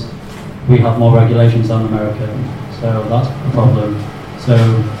because we have more regulations than America, so that's a problem. So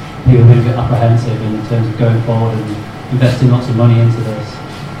people are a bit apprehensive in terms of going forward and investing lots of money into this.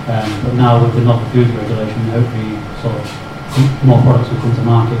 But now with the novel food regulation, hopefully sort of more products will come to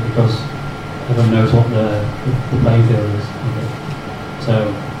market because everyone knows what the playing field is with it.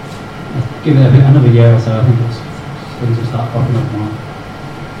 So give it another year or so, I think things will start popping up more.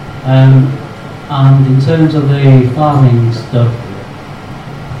 And in terms of the farming stuff,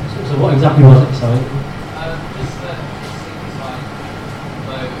 so what exactly was it, sorry? Just that it seems like,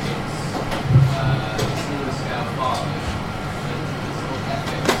 though it's smaller scale farming, the sort of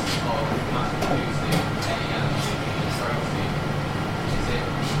ethics of mass producing any animal protein, is it,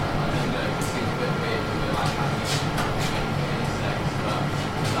 I don't know, it seems a bit weird that we're like having insects, but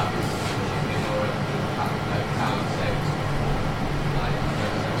that was chicken or a cow insect, like, I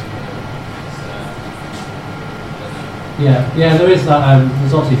don't know, Yeah, there is that.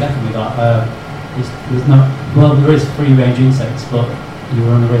 There's obviously definitely that. There's no, well, there is free range insects, but you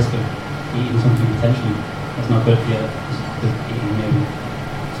run the risk of eating something potentially that's not good for you, eating maybe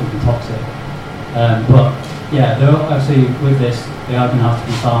something toxic. But yeah, they're actually with this, they are going to have to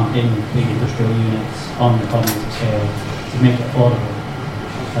be farmed in big industrial units on the economies of scale to make it affordable.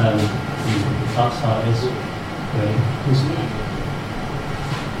 That's how it is. Really.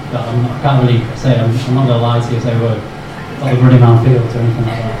 I can't really say. I'm not going to lie to you and say we're like running around fields or anything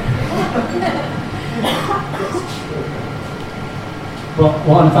like that. But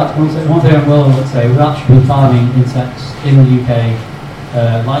in fact, one thing I will say, we've actually been farming insects in the UK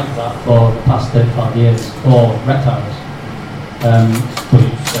like that for the past 35 years for reptiles. But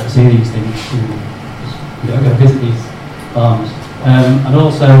you don't see these things, you don't go visit these farms. And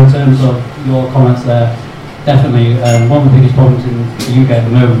also in terms of your comments there, definitely one of the biggest problems in the UK at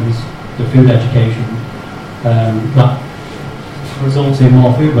the moment is the food education. That results in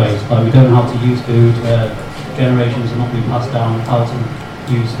more food waste. Like we don't know how to use food. Generations are not being passed down how to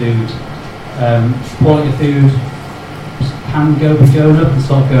use food. Quality of food can be going up and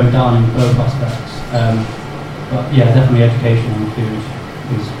start going down in both aspects. But yeah, definitely education on food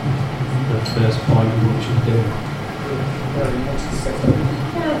is the first point in what we should do.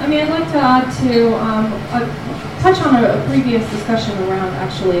 Yeah, I mean, I'd like to add to touch on a previous discussion around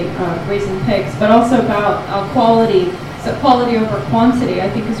actually raising pigs, but also about quality. So quality over quantity, I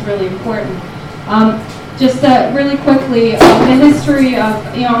think, is really important. Just really quickly, the history of,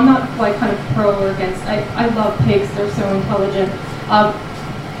 I'm not like kind of pro or against. I love pigs; they're so intelligent,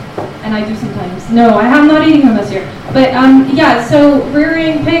 and I do sometimes. No, I'm not eating them this year. But yeah, so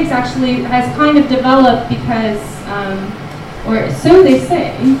rearing pigs actually has kind of developed because. Or so they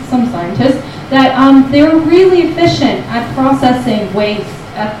say, some scientists, that they were really efficient at processing waste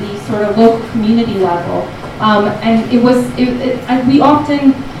at the sort of local community level. And we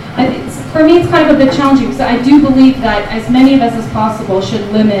often, for me it's kind of a bit challenging because I do believe that as many of us as possible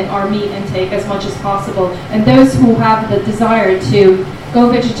should limit our meat intake as much as possible. And those who have the desire to go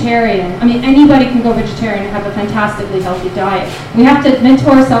vegetarian, I mean anybody can go vegetarian and have a fantastically healthy diet. We have to admit to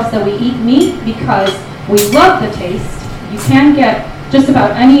ourselves that we eat meat because we love the taste. You can get just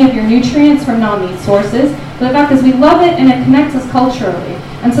about any of your nutrients from non-meat sources, but the fact is we love it and it connects us culturally.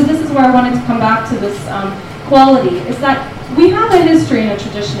 And so this is where I wanted to come back to this quality, is that we have a history and a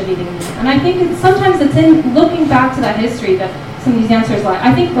tradition of eating meat. And I think sometimes it's in looking back to that history that some of these answers lie.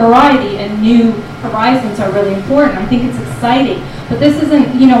 I think variety and new horizons are really important. I think it's exciting. But this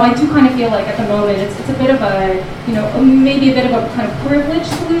isn't, I do kind of feel like at the moment it's a bit of a, maybe a bit of a kind of privileged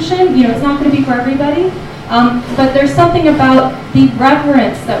solution. It's not going to be for everybody. But there's something about the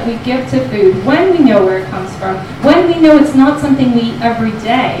reverence that we give to food when we know where it comes from, when we know it's not something we eat every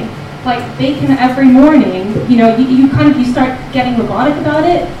day, like bacon every morning. You start getting robotic about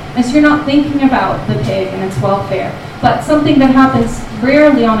it, and so you're not thinking about the pig and its welfare. But something that happens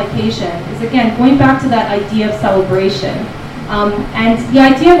rarely on occasion is, again, going back to that idea of celebration. And the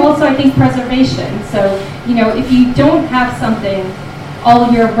idea of also, I think, preservation. So, if you don't have something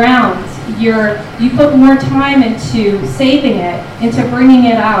all year round, you put more time into saving it, into bringing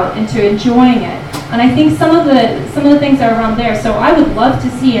it out, into enjoying it. And I think some of the things are around there. So I would love to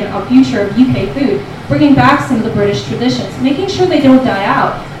see in a future of UK food bringing back some of the British traditions, making sure they don't die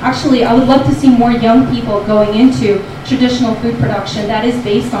out. Actually, I would love to see more young people going into traditional food production that is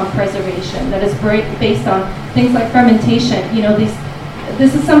based on preservation, that is based on things like fermentation. You know, this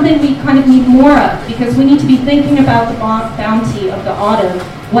is something we kind of need more of, because we need to be thinking about the bounty of the autumn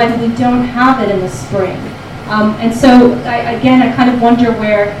when we don't have it in the spring. And so, I kind of wonder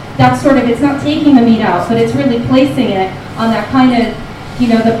where that's sort of, it's not taking the meat out, but it's really placing it on that kind of, you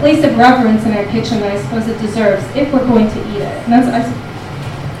know, the place of reverence in our kitchen that I suppose it deserves if we're going to eat it. And that's,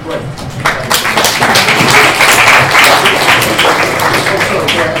 Great.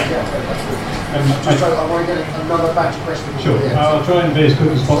 I want to get another batch of questions. Sure, I'll try and be as quick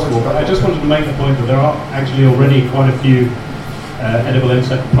as possible, but I just wanted to make the point that there are actually already quite a few edible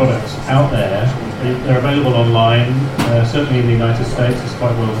insect products out there. They're available online, certainly in the United States it's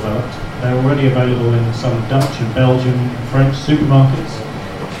quite well developed. They're already available in some Dutch and Belgian and French supermarkets.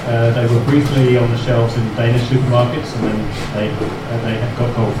 They were briefly on the shelves in Danish supermarkets, and then they have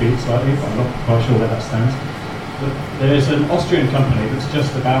got cold feet slightly, but I'm not quite sure where that stands. But there's an Austrian company that's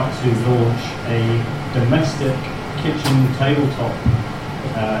just about to launch a domestic kitchen tabletop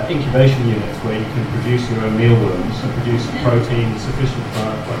incubation unit where you can produce your own mealworms and produce protein sufficient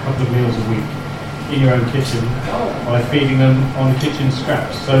for a couple of meals a week in your own kitchen by feeding them on kitchen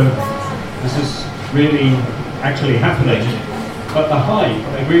scraps. So this is really actually happening. But the hype,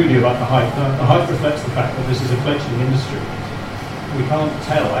 I agree with you about the hype. The hype reflects the fact that this is a fledgling industry. We can't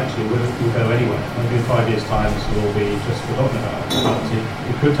tell actually whether it will go anywhere. Maybe in 5 years' time this will all be just forgotten about. But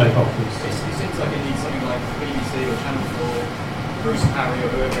it could take off. It seems like it needs something like BBC or Channel 4, Bruce Parry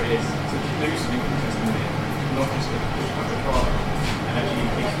or whoever it is, to do something interesting with it, not just to push back the product. And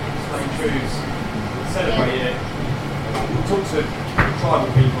actually stay true, celebrate it, talk to tribal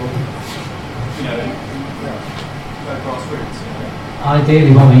people, you know, and go grassroots.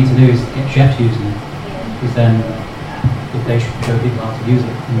 Ideally, what we need to do is get chefs using it, because then if they should show people how to use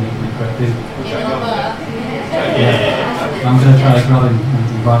it and make great food. I'm going to try grabbing and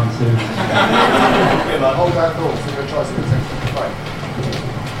inviting soon. Hold that thought, so we're going to try something different. Right.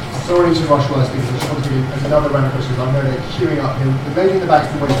 Sorry to rush while I speak, I just want to give you another round of questions. I know they're queuing up here. The lady in the back's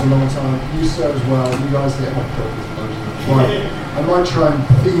been waiting for a long time. You, sir, as well. You guys get off the right. I might try and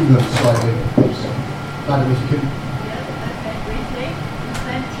theme them slightly. Madam, if you can.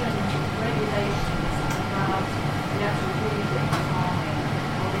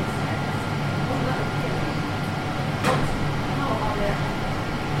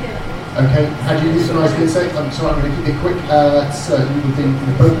 Okay, how do you utilise the insect? I'm sorry, I'm going to keep it quick. So you would think an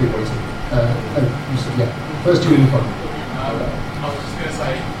appropriate way to. You said, yeah. First you in the front. I was just going to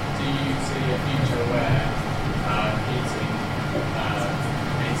say, do you see a future where eating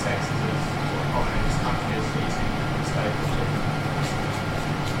insects is as sort of common in this country as eating staples?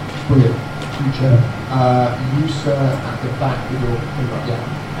 Brilliant. Future. You, sir, at the back with your finger up. Yeah.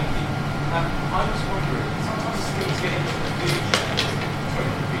 Thank you. I was wondering, sometimes things get into the future.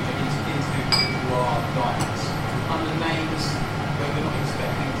 Into our diets under names that we're not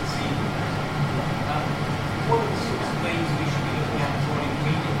expecting to see them. What are the sorts of names we should be looking at for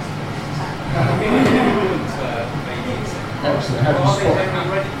ingredients? Excellent.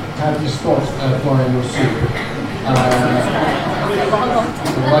 How do you spot fly in your soup? I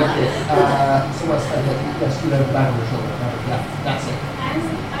like it. Someone said that, yes, you know, the bag on the shoulder. Yeah, that's it.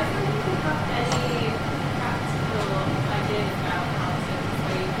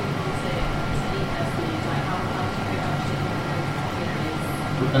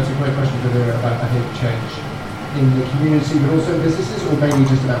 That's a great question for there about behaviour change in the community, but also businesses, or mainly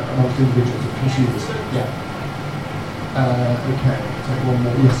just about amongst individuals and consumers. Yeah. Okay. Take one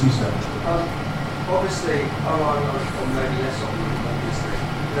more. Yes, you sir. Obviously, or maybe less obviously,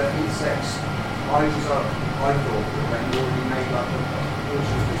 the insects. I thought that they already made up a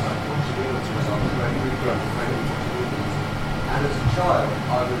portion of things like possibilities on the great regrowth, and as a child,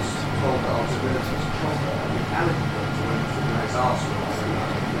 I was told that I was allergic to chocolate and the allergy doctor went to the next arsenal.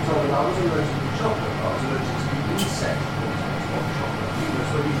 Told that I wasn't allergic to chocolate, I was allergic to the insect of chocolate. Because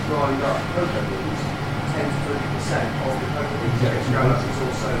when you grind up cocoa beans, 10 to 30% of the cocoa beans that gets ground up is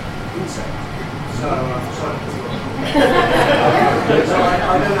also insect. So so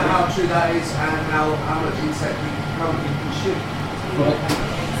I don't know how true that is and how much insect we currently consume.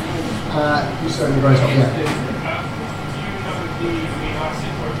 You certainly very top, yeah. Do you know the amino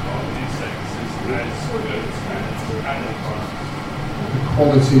acid protocol of insects is good and animal products? The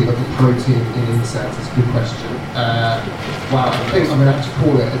quality of the protein in insects is a good question. Wow, I think I'm going to have to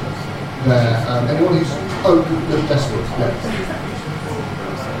call it there. Anyone who's desperate? Yeah.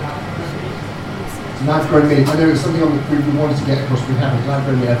 Lab-grown meat. I know it's something on the we wanted to get across. We haven't.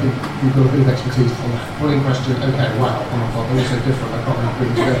 Lab-grown meat. I think we've got a bit of expertise on that. Brilliant question. Okay. Wow. Oh my God. They're all so different. I can't really put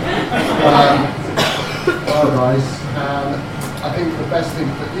them together. Well, guys. I think the best thing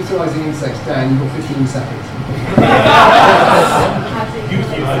for utilising insects, Dan, you've got 15 seconds.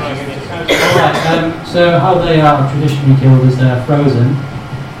 So how they are traditionally killed is they're frozen.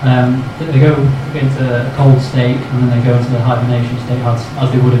 They go into a cold state and then they go into the hibernation state as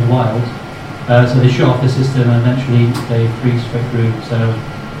they would in the wild. So they shut off the system and eventually they freeze straight through. So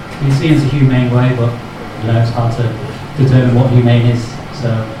you can see it's a humane way, but it's hard to determine what humane is.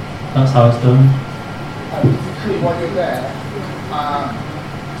 So that's how it's done. While you're there,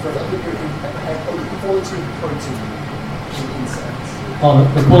 so I think the quality of protein in insects. Oh,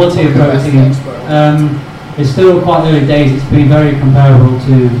 the quality of protein is still quite early days. It's been very comparable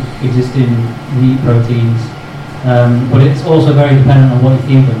to existing meat proteins, but it's also very dependent on what you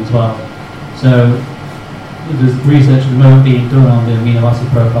feed them as well. So there's research at the moment being done on the amino acid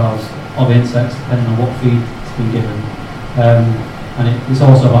profiles of insects depending on what feed has been given. And it's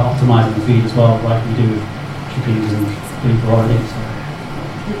also about optimising the feed as well, like we do with chickens and beef already. So.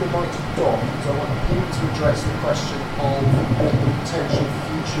 Give the mic to Dom, so I want him to address the question of what the potential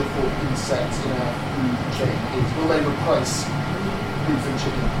future for insects in our food chain is. Will they replace beef and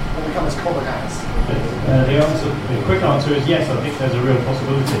chicken, or become as common as? The quick answer is yes. I think there's a real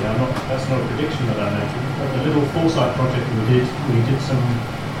possibility. That's not a prediction that I mentioned. The little foresight project we did some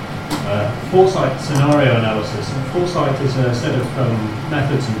foresight scenario analysis. And foresight is a set of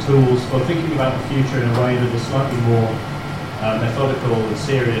methods and tools for thinking about the future in a way that is slightly more methodical and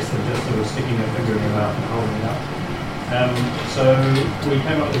serious than just sort of sticking a finger in your mouth and holding it up. So we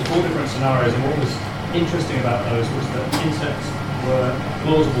came up with 4 different scenarios, and what was interesting about those was that insects were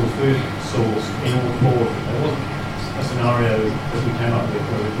plausible food source in all 4 of them. There wasn't a scenario that we came up with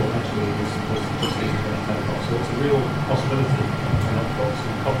where we thought actually this was just eating a telephone. So it's a real possibility. And I've got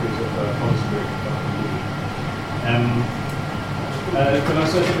some copies of policy group that I can give you. Can I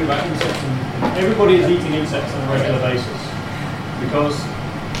say something about insects? Everybody is eating insects on a regular basis because,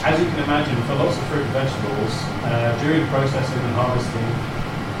 as you can imagine, for lots of fruit and vegetables, during processing and harvesting,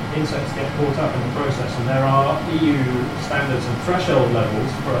 insects get caught up in the process, and there are EU standards and threshold levels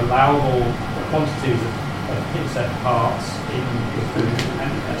for allowable quantities of insect parts in the food.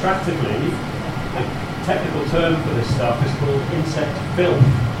 And attractively, the technical term for this stuff is called insect filth.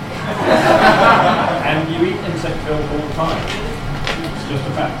 And you eat insect filth all the time. It's just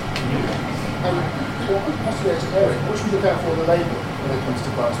a fact. Possibly to Eric, what should we look out for the label when it comes to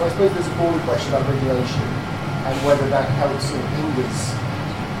bugs? So I suppose there's a broader question about regulation and whether that helps or hinders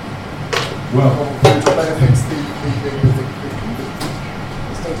food or benefits the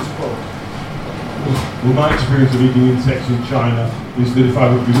status quo. Well, my experience of eating insects in China is that if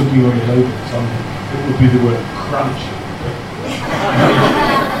I would be looking on the label for something, it would be the word crunch.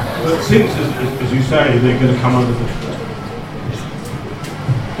 But since, as you say, they're going to come under the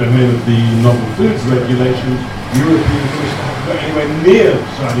domain of the novel foods regulations, European Commission haven't got anywhere near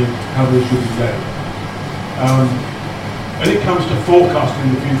deciding how they should be labelled. When it comes to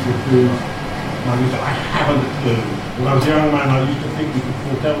forecasting the future of food, I haven't a clue. When I was a young man, I used to think we could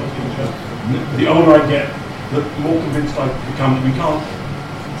foretell the future. The older I get, the more convinced I become that we can't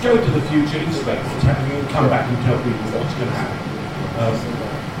go to the future, inspect what's happening, and come back and tell people what's going to happen.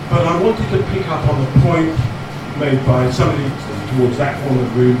 But I wanted to pick up on the point made by somebody towards that corner of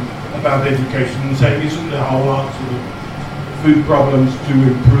the room about education and saying, isn't the whole answer to food problems to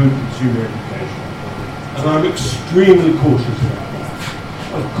improve consumer education? And I'm extremely cautious about that.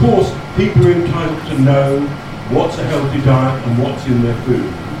 Of course, people are entitled to know what's a healthy diet and what's in their food.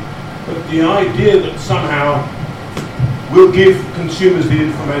 But the idea that somehow we'll give consumers the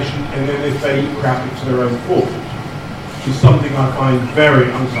information and then if they eat crap, it's their own fault is something I find very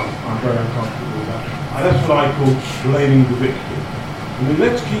uncomfortable about. And that's what I call blaming the victim. I mean,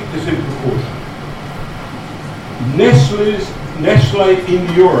 let's keep this in proportion. Nestle in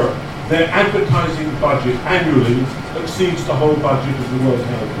Europe, their advertising budget annually exceeds the whole budget of the World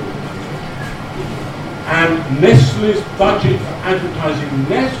Health Organization. And Nestle's budget for advertising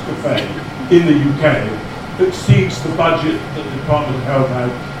Nescafe in the UK exceeds the budget that the Department of Health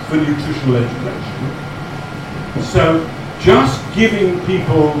has for nutritional education. So just giving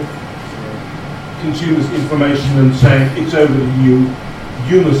consumers information and saying it's over to you,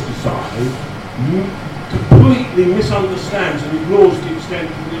 you must decide, completely misunderstands and ignores the extent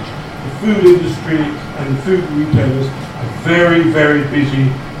to which the food industry and the food retailers are very, very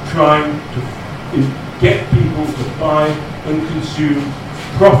busy trying to get people to buy and consume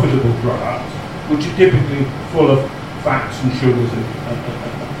profitable products, which are typically full of fats and sugars,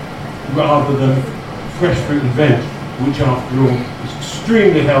 rather than fresh fruit and veg, which after all is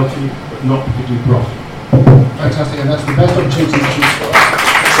extremely healthy but not particularly profitable. Fantastic, and that's the best opportunity to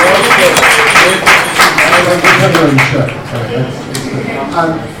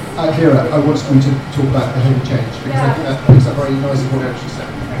Hira, I want you to talk about behaviour change because I think that picks up very nicely what you actually said.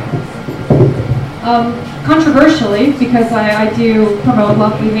 Controversially, because I do promote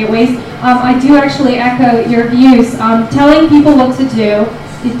love we hate waste, I do actually echo your views. Telling people what to do,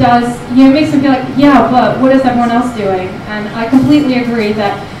 it does, it makes them feel like, yeah, but what is everyone else doing? And I completely agree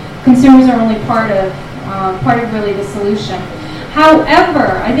that consumers are only part of really the solution.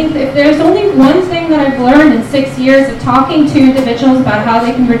 However, I think that if there's only one thing that I've learned in 6 years of talking to individuals about how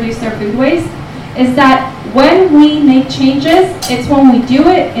they can reduce their food waste, is that when we make changes, it's when we do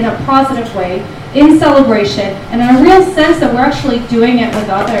it in a positive way, in celebration, and in a real sense that we're actually doing it with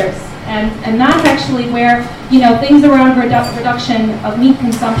others. And that's actually where, things around reduction of meat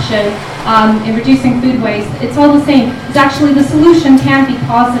consumption and reducing food waste, it's all the same. It's actually the solution can be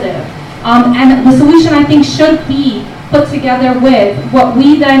positive. And the solution, I think, should be put together with what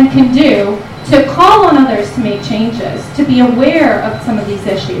we then can do to call on others to make changes, to be aware of some of these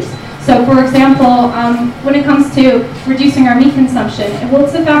issues. So, for example, when it comes to reducing our meat consumption,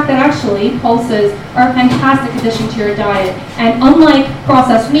 it's the fact that actually pulses are a fantastic addition to your diet. And unlike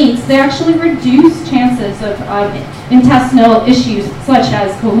processed meats, they actually reduce chances of intestinal issues such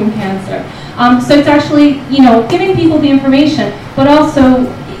as colon cancer. So it's actually, giving people the information, but also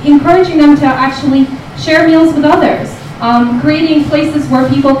encouraging them to actually share meals with others, creating places where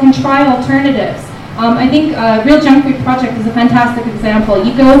people can try alternatives. I think Real Junk Food Project is a fantastic example.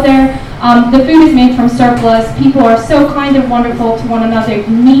 You go there, the food is made from surplus, people are so kind and wonderful to one another,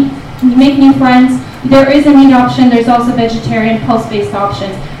 you make new friends, there is a meat option, there's also vegetarian, pulse-based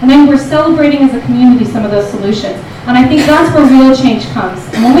options. And then we're celebrating as a community some of those solutions. And I think that's where real change comes.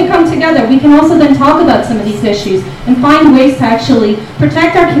 And when we come together, we can also then talk about some of these issues and find ways to actually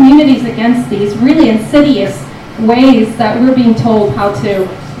protect our communities against these really insidious ways that we're being told how to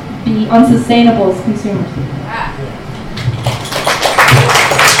be unsustainable as consumers.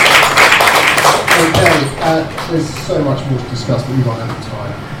 Okay, there's so much more to discuss, but we don't have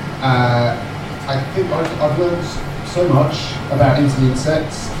time. I think I've learned so much about eating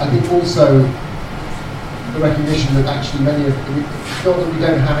insects. I think also the recognition that actually not that we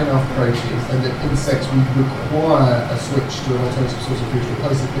don't have enough proteins and that insects would require a switch to an alternative source of food to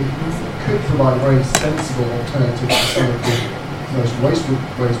replace it, but could provide a very sensible alternative to some of the most wasteful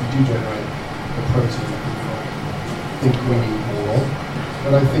ways we do generate the protein that we think we need more of.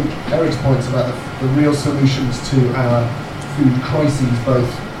 But I think Eric's points about the real solutions to our food crises,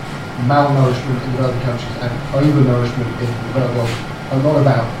 both malnourishment in developing countries and overnourishment in the developed world, are not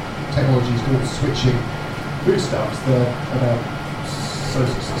about technologies towards switching foodstuffs. They're about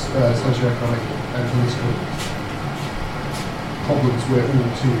socioeconomic and political problems we're all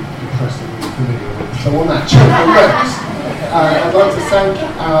too depressingly familiar with. So on that cheerful note, I'd like to thank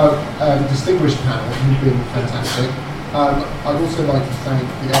our distinguished panel, who've been fantastic. I'd also like to thank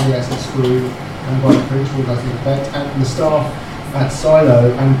the LES and SCREW and Bright Bridge for organising the event, and the staff at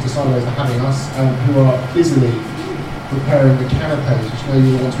Silo and to Silos for having us, who are busily preparing the canapes, which I know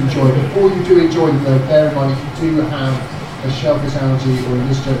you want to enjoy. Before you do enjoy them, though, bear in mind if you do have a shellfish allergy, or in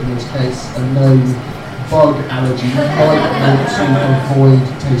this gentleman's case, a known bug allergy, you might want to avoid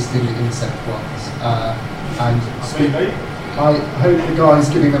tasting insect ones. I hope the guys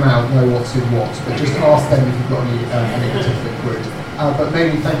giving them out know what's in what, but just ask them if you've got any particular queries. But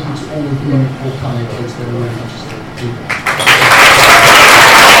mainly thank you to all of you for coming. It's been a really interesting evening.